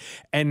ended up,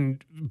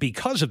 and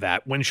because of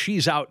that, when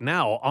she's out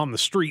now on the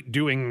street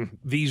doing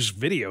these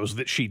videos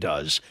that she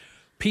does,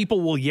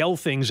 people will yell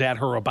things at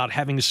her about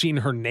having seen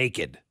her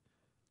naked.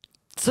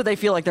 So they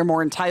feel like they're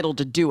more entitled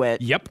to do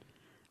it. Yep.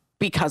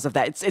 Because of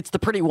that. It's the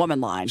pretty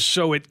woman line.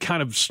 So it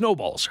kind of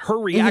snowballs. Her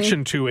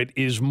reaction to it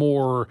is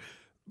more,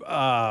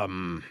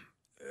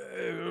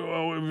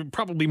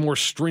 probably more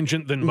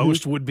stringent than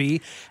most would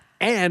be.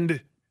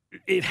 And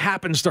it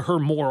happens to her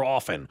more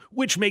often,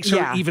 which makes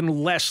her even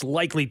less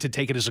likely to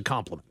take it as a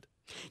compliment.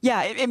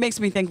 Yeah, it makes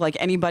me think like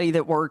anybody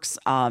that works,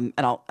 and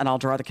I'll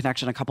draw the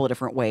connection a couple of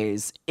different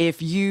ways.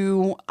 If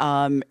you,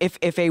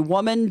 if a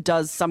woman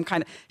does some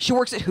kind of, she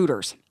works at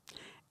Hooters,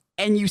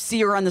 and you see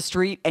her on the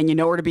street and you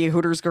know her to be a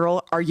Hooters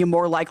girl, are you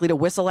more likely to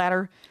whistle at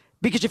her?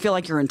 Because you feel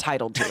like you're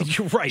entitled to.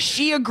 You're right.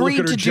 She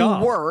agreed to do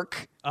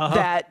work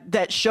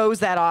that shows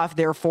that off,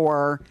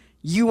 therefore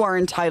you are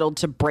entitled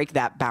to break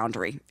that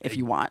boundary if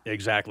you want.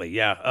 Exactly,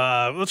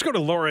 yeah. Let's go to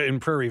Laura in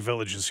Prairie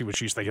Village and see what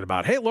she's thinking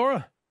about. Hey,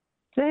 Laura.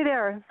 Hey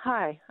there.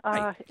 Hi.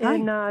 Hi.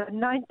 In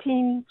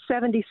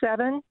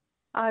 1977,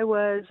 I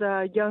was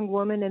a young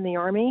woman in the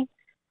Army,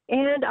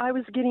 and I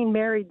was getting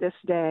married this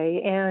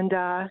day. And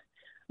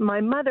my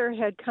mother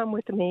had come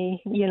with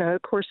me,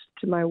 of course,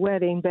 to my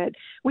wedding, but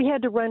we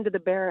had to run to the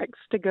barracks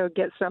to go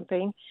get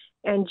something.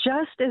 And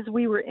just as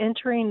we were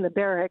entering the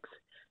barracks,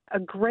 a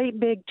great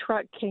big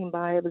truck came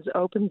by. It was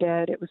open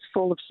bed. It was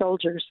full of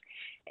soldiers.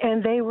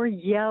 And they were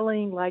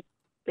yelling like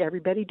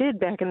everybody did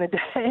back in the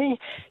day,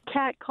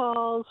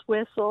 catcalls,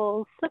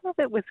 whistles. Some of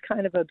it was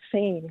kind of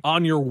obscene.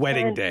 On your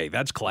wedding day.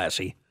 That's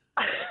classy.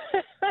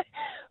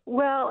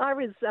 Well, I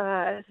was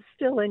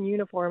still in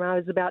uniform. I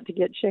was about to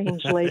get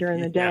changed later in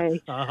the day.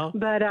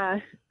 But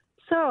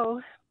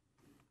so,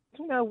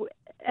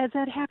 as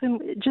that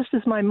happened, just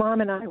as my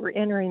mom and I were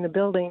entering the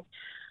building,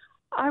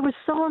 I was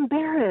so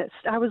embarrassed.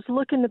 I was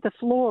looking at the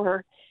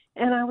floor,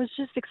 and I was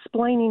just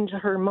explaining to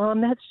her,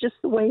 Mom, that's just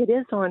the way it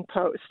is on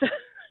post.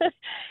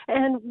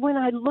 And when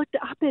I looked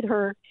up at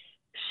her,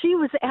 she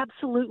was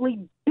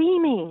absolutely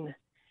beaming.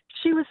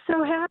 She was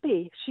so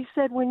happy. She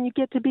said, when you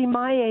get to be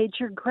my age,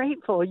 you're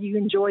grateful. You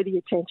enjoy the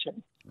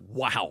attention.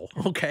 Wow.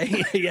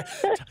 Okay. Yeah.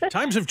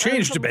 Times have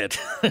changed a bit.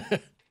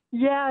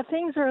 Yeah,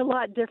 things are a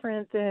lot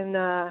different than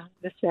the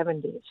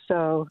 70s.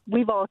 So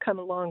we've all come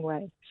a long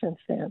way since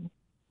then.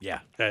 Yeah.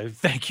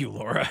 Thank you,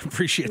 Laura. I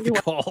appreciate the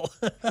call.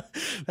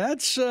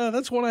 That's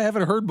one I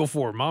haven't heard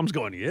before. Mom's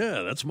going,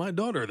 yeah, that's my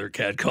daughter they're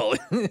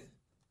catcalling.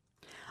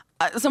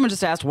 Someone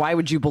just asked, why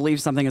would you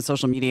believe something a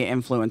social media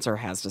influencer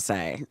has to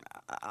say?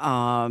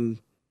 I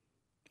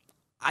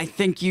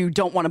think you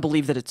don't want to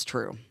believe that it's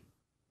true.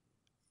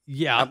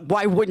 Yeah.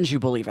 Why wouldn't you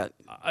believe it?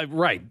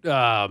 Right.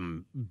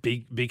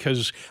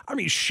 Because, I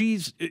mean,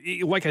 she's,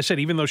 like I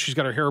said, even though she's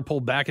got her hair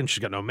pulled back and she's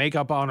got no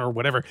makeup on or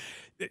whatever,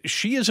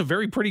 she is a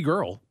very pretty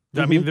girl.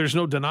 I mean, there's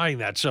no denying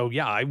that. So,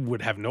 yeah, I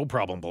would have no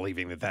problem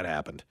believing that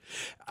happened.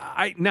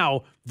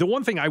 Now, the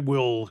one thing I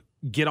will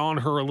get on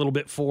her a little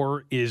bit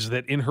for is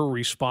that in her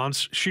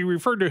response, she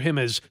referred to him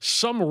as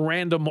some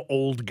random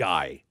old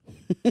guy.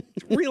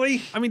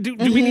 Really? I mean, do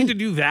we need to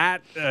do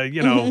that?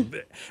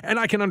 And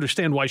I can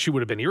understand why she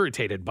would have been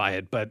irritated by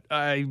it, but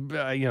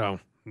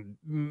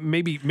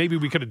maybe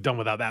we could have done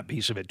without that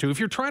piece of it too. If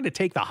you're trying to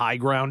take the high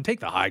ground, take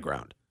the high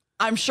ground.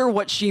 I'm sure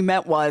what she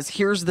meant was,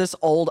 here's this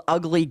old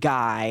ugly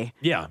guy.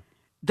 Yeah.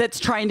 That's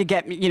trying to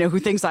get me, who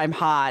thinks I'm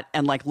hot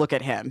and like, look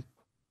at him,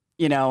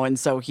 and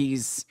so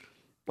he's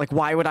like,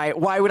 why would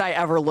I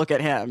ever look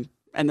at him?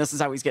 And this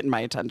is how he's getting my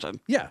attention.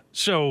 Yeah.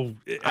 So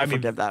I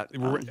forgive that.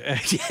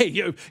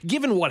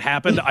 Given what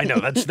happened, I know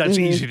that's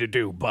easy to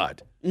do,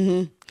 but.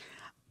 Let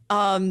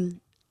me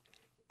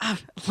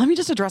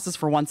just address this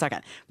for 1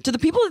 second. To the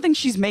people that think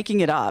she's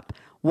making it up,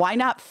 why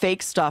not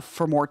fake stuff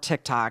for more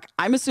TikTok?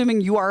 I'm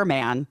assuming you are a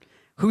man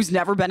who's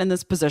never been in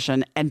this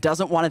position and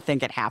doesn't want to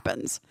think it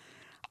happens.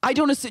 I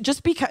don't assume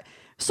just because.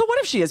 So what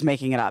if she is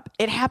making it up?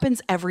 It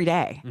happens every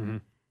day. Mm-hmm.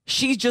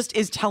 She just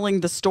is telling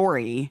the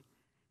story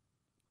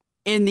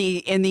in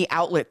the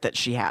outlet that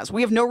she has.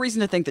 We have no reason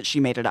to think that she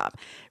made it up.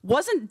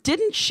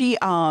 Didn't she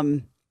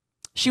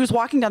she was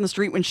walking down the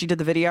street when she did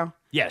the video?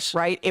 Yes.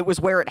 Right? It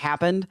was where it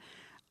happened.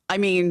 I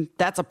mean,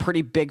 that's a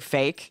pretty big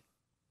fake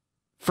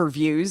for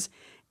views.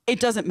 It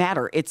doesn't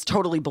matter. It's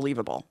totally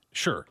believable.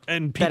 Sure.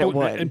 And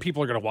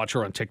people are going to watch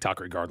her on TikTok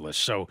regardless.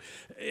 So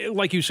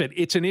like you said,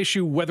 it's an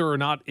issue whether or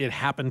not it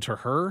happened to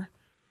her.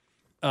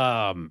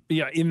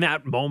 In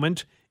that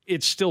moment,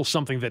 it's still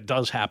something that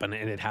does happen,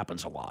 and it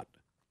happens a lot.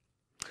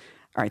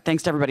 All right.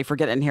 Thanks to everybody for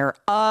getting here.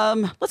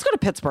 Let's go to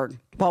Pittsburgh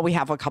while we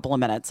have a couple of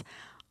minutes.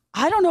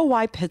 I don't know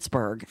why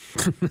Pittsburgh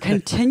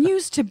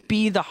continues to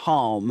be the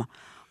home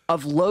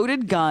of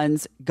loaded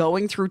guns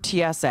going through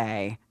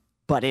TSA,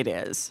 but it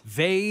is.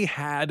 They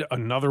had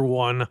another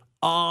one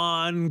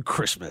on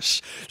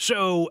Christmas.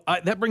 So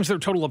that brings their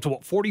total up to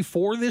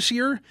 44 this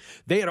year?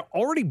 They had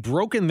already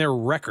broken their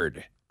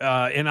record.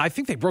 And I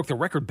think they broke the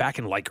record back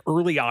in like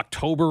early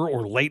October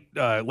or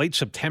late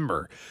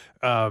September.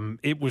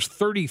 It was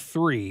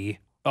 33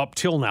 up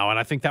till now, and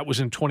I think that was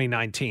in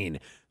 2019.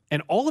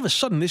 And all of a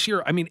sudden this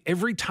year, I mean,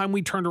 every time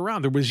we turned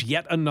around, there was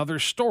yet another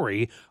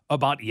story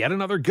about yet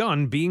another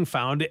gun being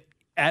found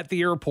at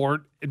the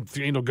airport.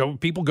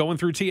 People going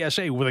through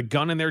TSA with a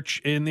gun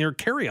in their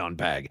carry-on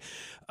bag.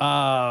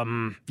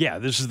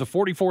 This is the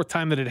 44th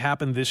time that it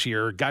happened this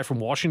year. A guy from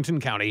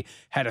Washington County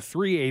had a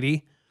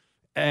 .380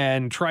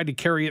 and tried to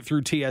carry it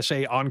through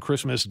TSA on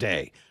Christmas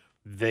Day.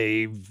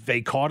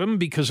 They caught him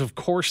because, of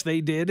course,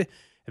 they did.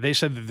 They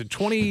said that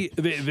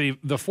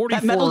the 44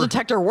 that metal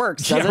detector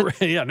works,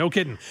 doesn't it? Yeah, no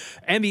kidding.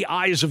 And the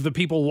eyes of the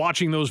people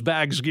watching those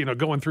bags,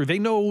 going through, they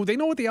know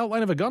what the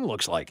outline of a gun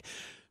looks like.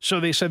 So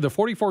they said the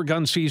 44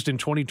 guns seized in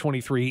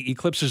 2023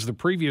 eclipses the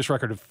previous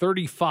record of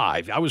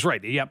 35. I was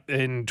right. Yep,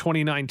 in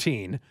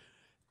 2019.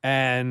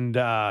 And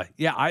I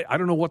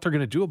don't know what they're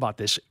going to do about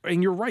this.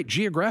 And you're right,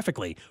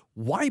 geographically,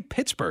 why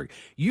Pittsburgh?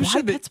 You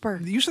said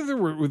there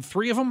were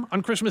 3 of them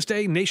on Christmas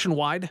Day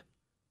nationwide.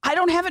 I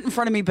don't have it in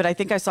front of me, but I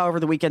think I saw over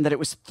the weekend that it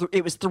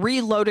was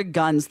 3 loaded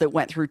guns that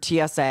went through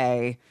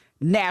TSA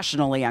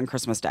nationally on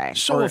Christmas Day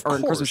or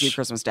on Christmas Eve,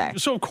 Christmas Day.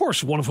 So, of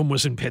course, one of them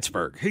was in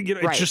Pittsburgh.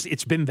 Right.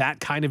 It's been that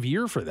kind of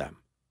year for them.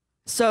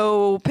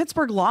 So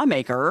Pittsburgh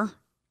lawmaker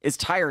is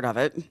tired of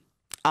it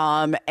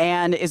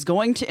and is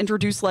going to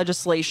introduce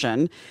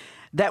legislation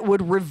that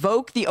would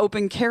revoke the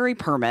open carry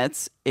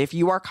permits if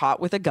you are caught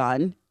with a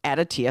gun at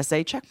a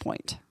TSA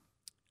checkpoint.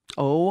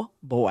 Oh,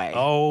 boy.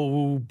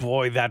 Oh,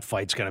 boy, that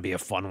fight's going to be a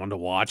fun one to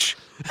watch.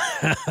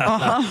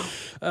 Uh-huh.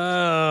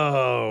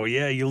 Oh,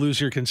 yeah, you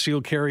lose your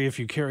concealed carry if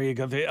you carry a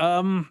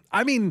gun.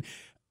 I mean,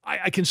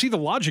 I can see the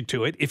logic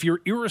to it. If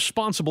you're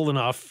irresponsible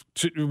enough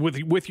to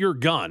with your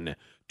gun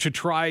to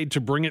try to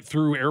bring it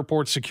through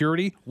airport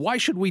security, why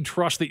should we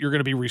trust that you're going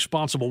to be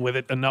responsible with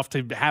it enough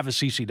to have a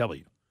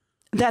CCW?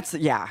 That's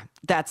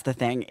the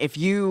thing.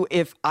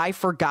 If I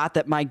forgot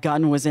that my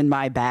gun was in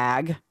my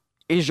bag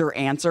is your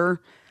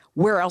answer,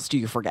 where else do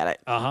you forget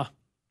it? Uh-huh.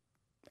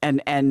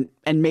 And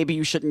maybe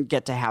you shouldn't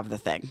get to have the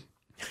thing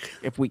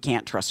if we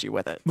can't trust you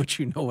with it. But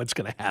you know what's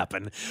going to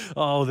happen.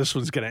 Oh, this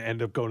one's going to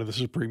end up going to the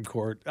Supreme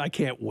Court. I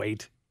can't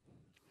wait.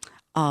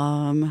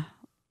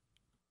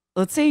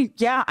 Let's see.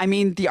 Yeah, I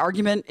mean, the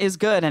argument is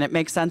good, and it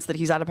makes sense that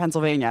he's out of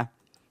Pennsylvania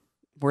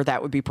where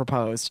that would be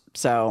proposed.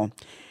 So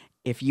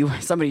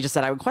somebody just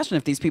said, I would question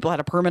if these people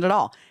had a permit at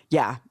all.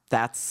 Yeah,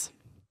 that's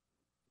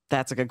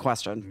a good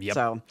question. Yep.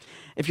 So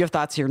if you have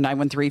thoughts here,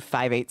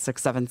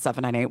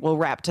 913-586-7798. We'll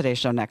wrap today's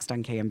show next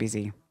on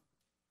KMBZ.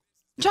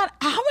 John,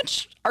 how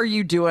much are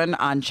you doing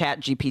on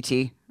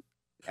ChatGPT?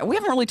 We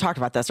haven't really talked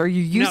about this. Are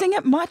you using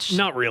it much?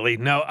 Not really.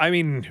 No, I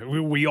mean,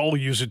 we all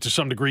use it to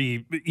some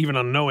degree, even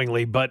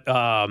unknowingly. But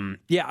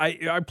yeah,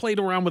 I played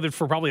around with it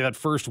for probably that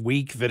first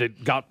week that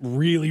it got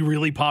really,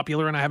 really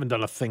popular, and I haven't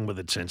done a thing with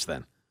it since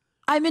then.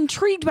 I'm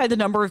intrigued by the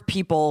number of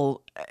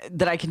people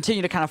that I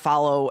continue to kind of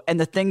follow and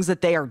the things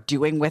that they are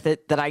doing with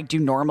it that I do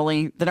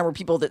normally. The number of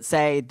people that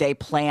say they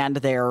planned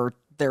their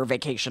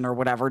vacation or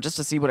whatever just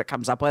to see what it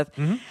comes up with.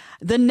 Mm-hmm.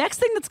 The next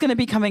thing that's going to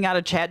be coming out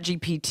of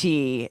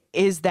ChatGPT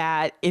is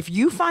that if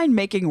you find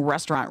making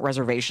restaurant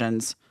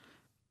reservations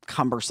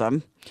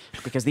cumbersome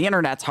because the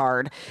internet's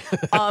hard,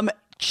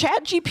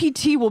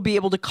 ChatGPT will be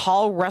able to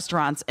call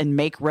restaurants and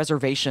make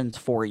reservations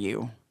for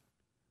you.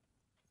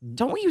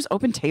 Don't we use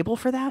OpenTable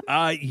for that?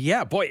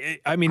 Yeah,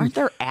 boy. I mean, aren't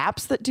there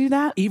apps that do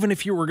that? Even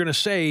if you were going to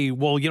say,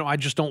 well, I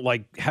just don't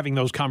like having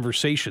those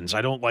conversations.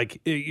 I don't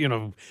like,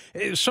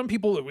 some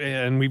people,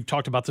 and we've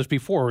talked about this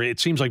before, it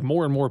seems like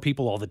more and more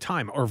people all the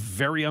time are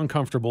very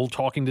uncomfortable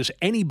talking to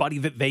anybody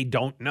that they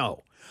don't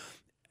know.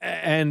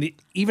 And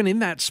even in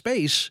that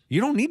space, you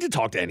don't need to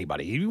talk to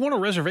anybody. If you want a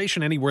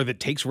reservation anywhere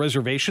that takes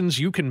reservations,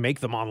 you can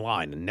make them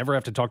online and never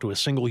have to talk to a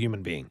single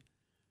human being.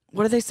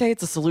 What do they say?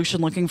 It's a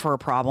solution looking for a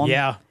problem?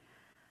 Yeah.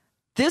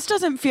 This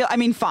doesn't feel,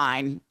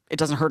 fine. It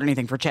doesn't hurt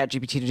anything for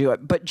ChatGPT to do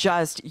it, but you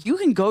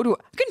can tell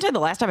you the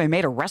last time I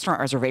made a restaurant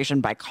reservation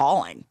by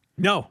calling.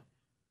 No.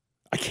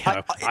 I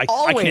can't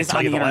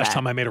tell you the last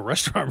time I made a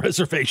restaurant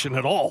reservation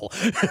at all.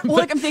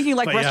 Well, I'm thinking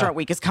Restaurant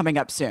Week is coming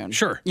up soon.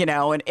 Sure. In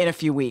a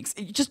few weeks.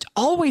 You just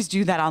always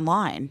do that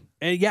online.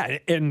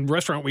 And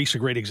Restaurant Week's a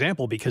great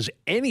example because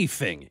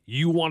anything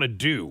you want to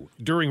do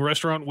during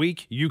Restaurant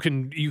Week, you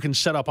can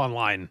set up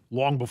online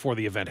long before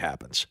the event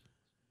happens.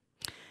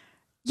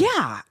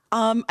 Yeah.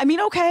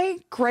 Okay,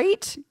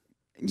 great.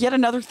 Yet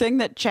another thing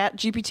that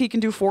ChatGPT can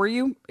do for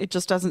you. It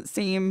just doesn't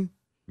seem.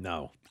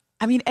 No.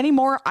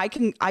 Anymore, I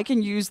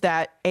can use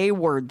that A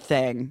word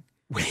thing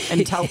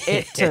and tell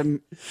it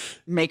to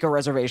make a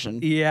reservation.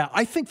 Yeah,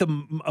 I think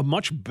a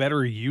much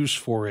better use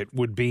for it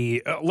would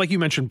be, like you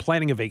mentioned,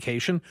 planning a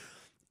vacation.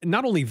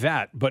 Not only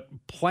that, but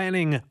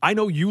planning. I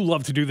know you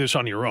love to do this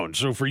on your own,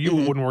 so for you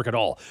it wouldn't work at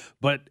all.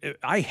 But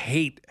I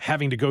hate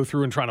having to go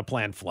through and trying to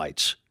plan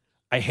flights.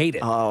 I hate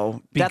it.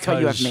 Oh, that's why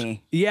you have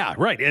me. Yeah,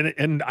 right.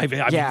 And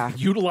I've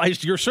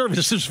utilized your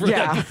services for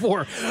that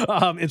before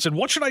and said,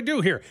 what should I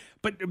do here?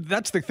 But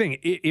that's the thing.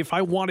 If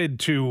I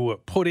wanted to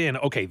put in,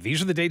 okay,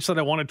 these are the dates that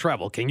I want to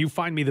travel. Can you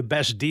find me the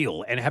best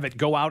deal and have it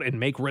go out and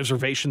make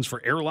reservations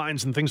for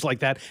airlines and things like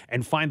that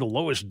and find the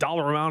lowest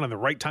dollar amount and the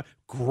right time?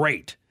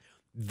 Great.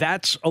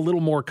 That's a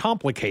little more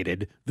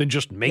complicated than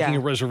just making a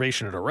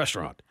reservation at a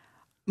restaurant.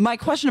 My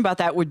question about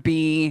that would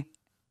be,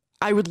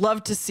 I would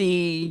love to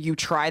see you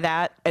try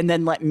that and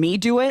then let me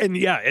do it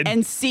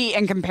and see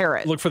and compare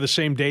it. Look for the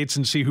same dates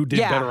and see who did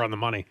better on the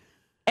money.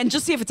 And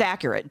just see if it's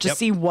accurate. Just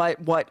see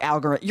what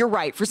algorithm. You're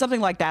right. For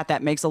something like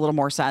that makes a little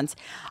more sense.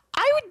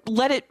 I would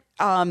let it,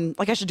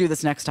 I should do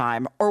this next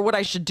time. Or what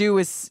I should do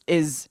is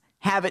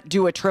have it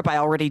do a trip I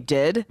already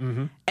did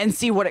and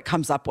see what it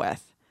comes up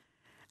with.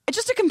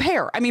 Just to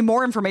compare.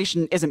 More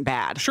information isn't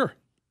bad. Sure.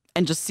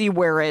 And just see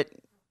where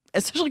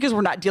especially because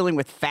we're not dealing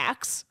with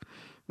facts,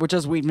 which,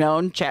 as we've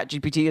known,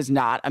 ChatGPT is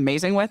not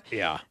amazing with.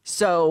 Yeah.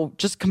 So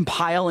just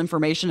compile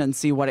information and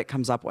see what it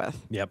comes up with.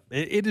 Yep.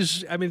 It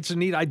is, it's a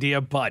neat idea,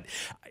 but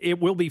it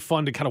will be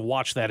fun to kind of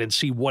watch that and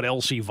see what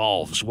else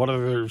evolves, what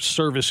other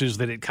services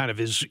that it kind of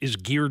is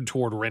geared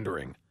toward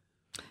rendering.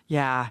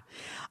 Yeah.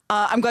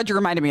 I'm glad you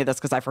reminded me of this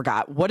because I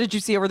forgot. What did you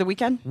see over the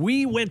weekend?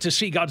 We went to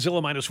see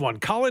Godzilla -1.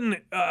 Colin,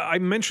 I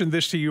mentioned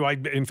this to you.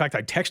 In fact,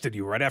 I texted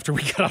you right after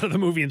we got out of the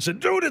movie and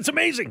said, dude, it's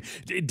amazing.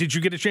 Did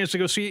you get a chance to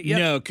go see it yet?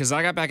 No, because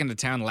I got back into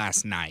town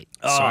last night.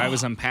 So I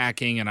was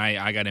unpacking and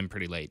I got in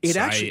pretty late.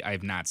 I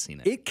have not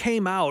seen it. It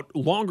came out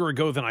longer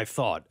ago than I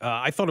thought.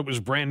 I thought it was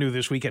brand new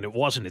this weekend. It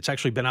wasn't. It's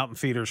actually been out in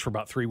theaters for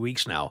about 3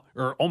 weeks now,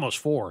 or almost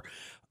 4.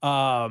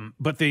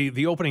 But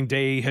the opening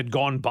day had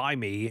gone by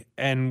me,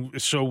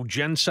 and so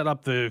Jen set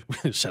up the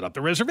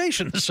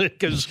reservations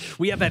because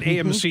we have that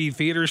AMC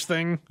theaters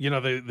thing,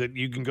 that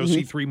you can go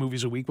see 3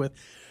 movies a week with,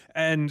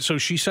 and so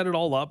she set it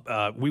all up.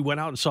 We went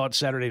out and saw it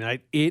Saturday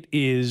night. It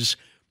is,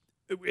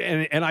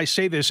 and I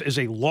say this as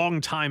a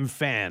longtime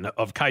fan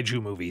of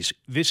kaiju movies.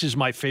 This is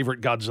my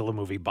favorite Godzilla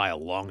movie by a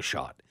long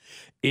shot.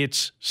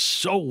 It's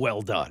so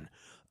well done.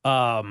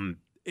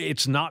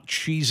 It's not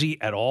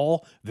cheesy at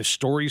all. The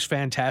story's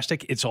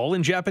fantastic. It's all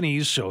in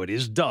Japanese, so it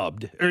is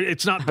dubbed. Or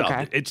it's not dubbed.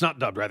 Okay. It's not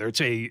dubbed, rather.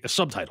 It's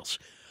subtitles.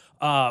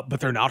 But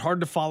they're not hard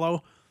to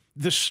follow.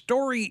 The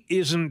story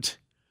isn't...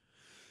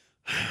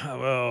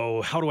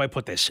 Oh, how do I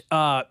put this?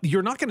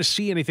 You're not going to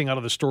see anything out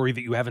of the story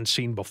that you haven't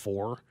seen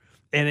before.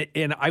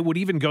 And I would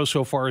even go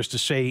so far as to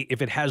say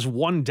if it has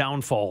one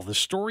downfall, the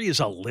story is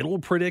a little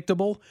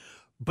predictable.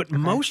 But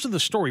most of the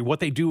story,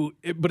 what they do,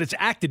 but it's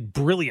acted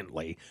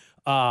brilliantly.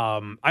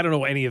 I don't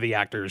know any of the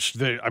actors.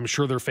 I'm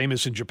sure they're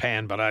famous in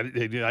Japan, but I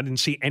didn't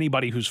see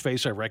anybody whose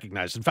face I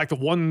recognized. In fact, the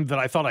one that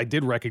I thought I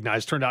did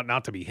recognize turned out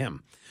not to be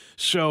him.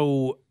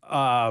 So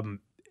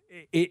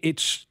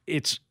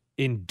it's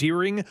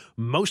endearing.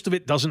 Most of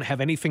it doesn't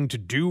have anything to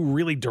do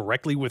really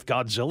directly with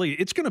Godzilla.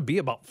 It's going to be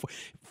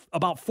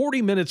about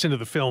 40 minutes into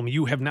the film.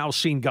 You have now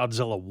seen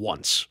Godzilla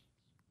once.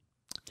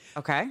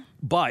 Okay.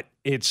 But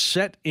it's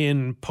set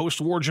in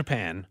post-war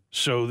Japan,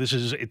 so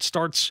it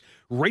starts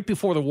right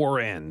before the war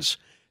ends,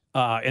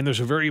 and there's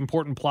a very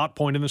important plot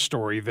point in the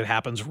story that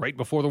happens right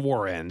before the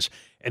war ends,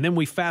 and then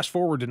we fast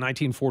forward to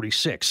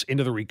 1946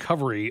 into the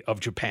recovery of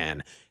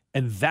Japan,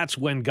 and that's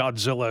when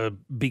Godzilla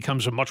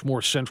becomes a much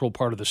more central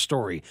part of the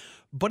story.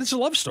 But it's a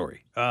love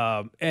story,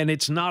 and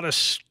it's not a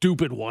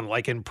stupid one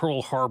like in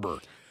Pearl Harbor.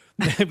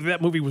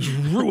 That movie was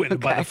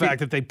ruined by the fact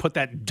that they put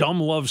that dumb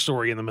love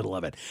story in the middle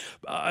of it.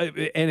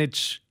 And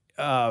it's,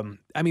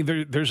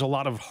 there's a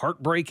lot of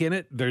heartbreak in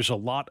it. There's a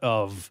lot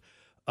of,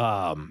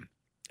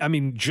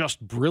 just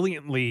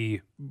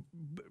brilliantly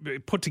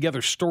put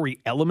together story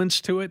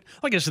elements to it.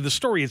 Like I said, the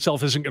story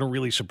itself isn't going to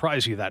really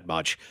surprise you that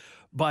much.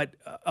 But,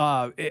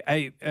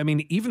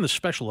 even the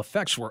special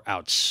effects were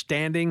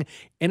outstanding,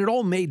 and it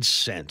all made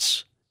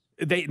sense.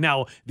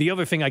 Now, the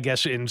other thing, I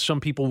guess, and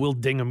some people will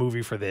ding a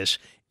movie for this,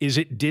 is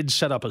it did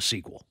set up a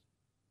sequel.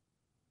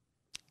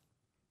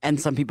 And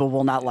some people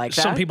will not like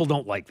that? Some people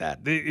don't like that.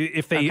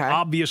 If they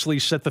obviously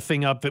set the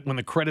thing up that when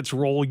the credits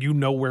roll, you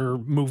know where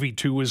movie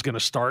 2 is going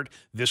to start.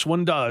 This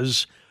one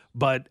does,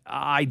 but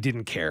I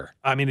didn't care.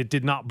 It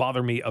did not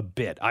bother me a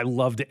bit. I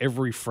loved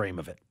every frame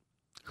of it.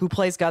 Who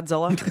plays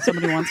Godzilla?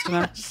 Somebody wants to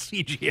know.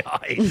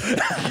 CGI.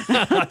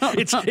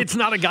 It's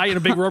not a guy in a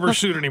big rubber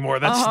suit anymore.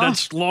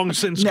 That's long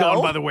since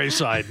gone by the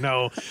wayside.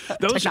 No,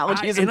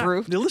 technology has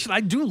improved. Listen,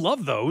 I do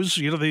love those.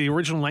 The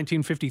original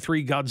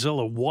 1953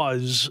 Godzilla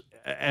was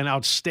an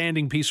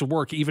outstanding piece of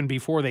work, even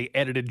before they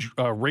edited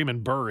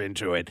Raymond Burr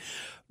into it.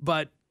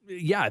 But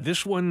yeah,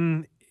 this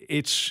one,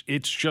 it's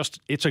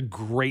a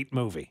great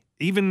movie.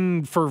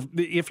 Even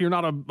if you're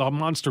not a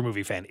monster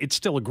movie fan, it's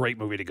still a great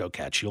movie to go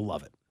catch. You'll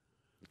love it.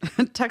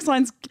 Text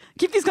lines,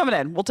 keep these coming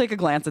in. We'll take a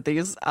glance at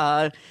these.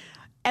 And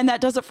that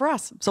does it for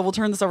us. So we'll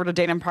turn this over to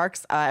Dana and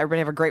Parks. Everybody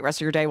have a great rest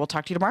of your day. We'll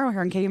talk to you tomorrow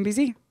here on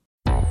KMBZ.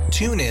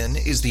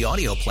 TuneIn is the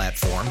audio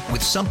platform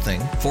with something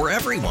for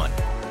everyone.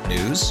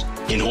 News.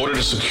 In order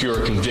to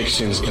secure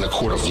convictions in a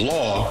court of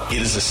law,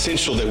 it is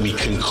essential that we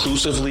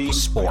conclusively.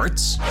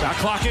 Sports. Got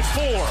clock at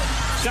 4.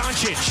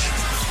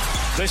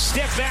 Doncic. The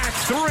step back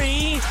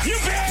 3. You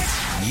bet.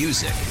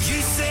 Music.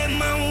 You set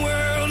my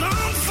world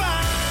on fire.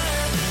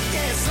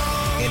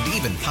 And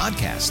even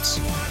podcasts.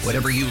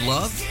 Whatever you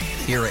love,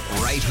 hear it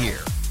right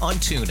here on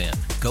TuneIn.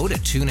 Go to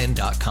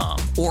TuneIn.com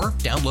or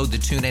download the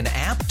TuneIn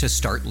app to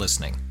start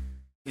listening.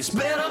 It's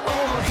better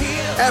over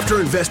here. After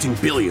investing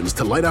billions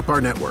to light up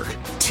our network,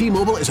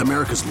 T-Mobile is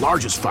America's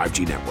largest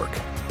 5G network.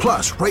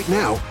 Plus, right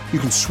now, you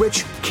can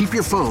switch, keep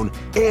your phone,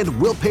 and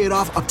we'll pay it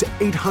off up to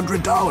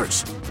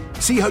 $800.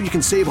 See how you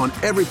can save on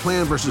every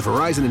plan versus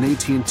Verizon and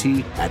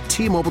AT&T at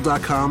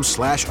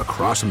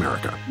T-Mobile.com/across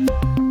America.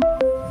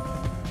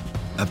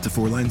 Up to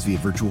 4 lines via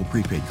virtual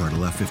prepaid card.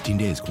 Allow 15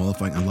 days.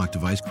 Qualifying unlocked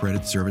device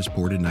credit service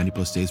ported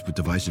 90+ days with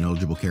device and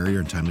eligible carrier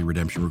and timely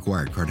redemption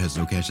required. Card has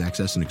no cash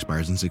access and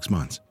expires in 6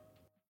 months.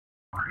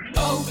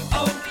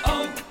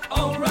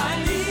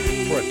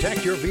 O'Reilly.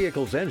 Protect your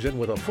vehicle's engine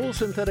with a full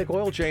synthetic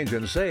oil change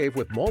and save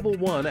with Mobile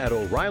One at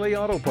O'Reilly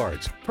Auto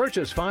Parts.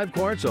 Purchase 5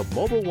 quarts of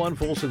Mobile One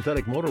full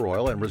synthetic motor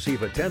oil and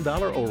receive a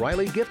 $10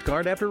 O'Reilly gift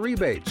card after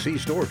rebate. See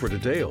store for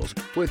details.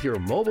 With your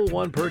Mobile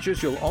One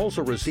purchase, you'll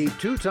also receive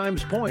 2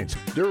 times points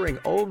during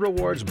O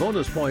Rewards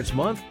Bonus Points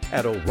Month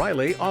at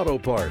O'Reilly Auto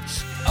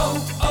Parts.